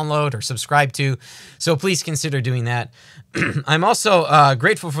should download or subscribe to? So please consider doing that. I'm also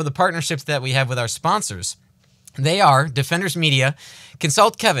grateful for the partnerships that we have with our sponsors. They are Defenders Media,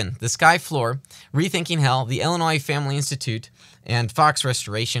 Consult Kevin, The Sky Floor, Rethinking Hell, the Illinois Family Institute, and Fox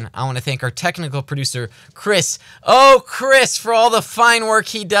Restoration. I want to thank our technical producer, Chris. Oh, Chris, for all the fine work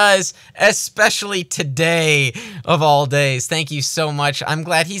he does, especially today of all days. Thank you so much. I'm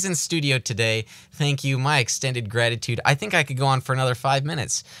glad he's in studio today. Thank you. My extended gratitude. I think I could go on for another 5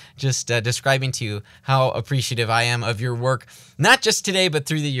 minutes just describing to you how appreciative I am of your work, not just today, but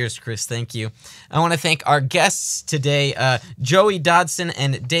through the years, Chris. Thank you. I want to thank our guests today, Joey Dodson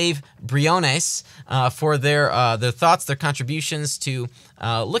and Dave Briones, for their thoughts, their contributions to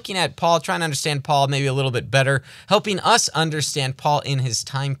looking at Paul, trying to understand Paul maybe a little bit better, helping us understand Paul in his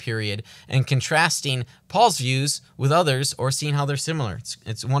time period, and contrasting Paul's views with others or seeing how they're similar.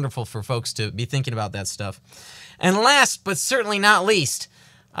 It's wonderful for folks to be thinking about that stuff. And last, but certainly not least,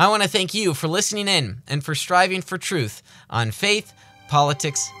 I want to thank you for listening in and for striving for truth on faith,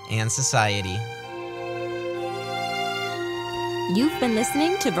 politics, and society. You've been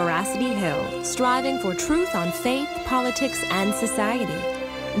listening to Veracity Hill, striving for truth on faith, politics, and society.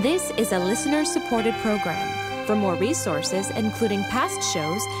 This is a listener-supported program. For more resources, including past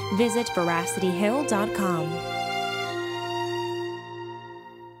shows, visit veracityhill.com.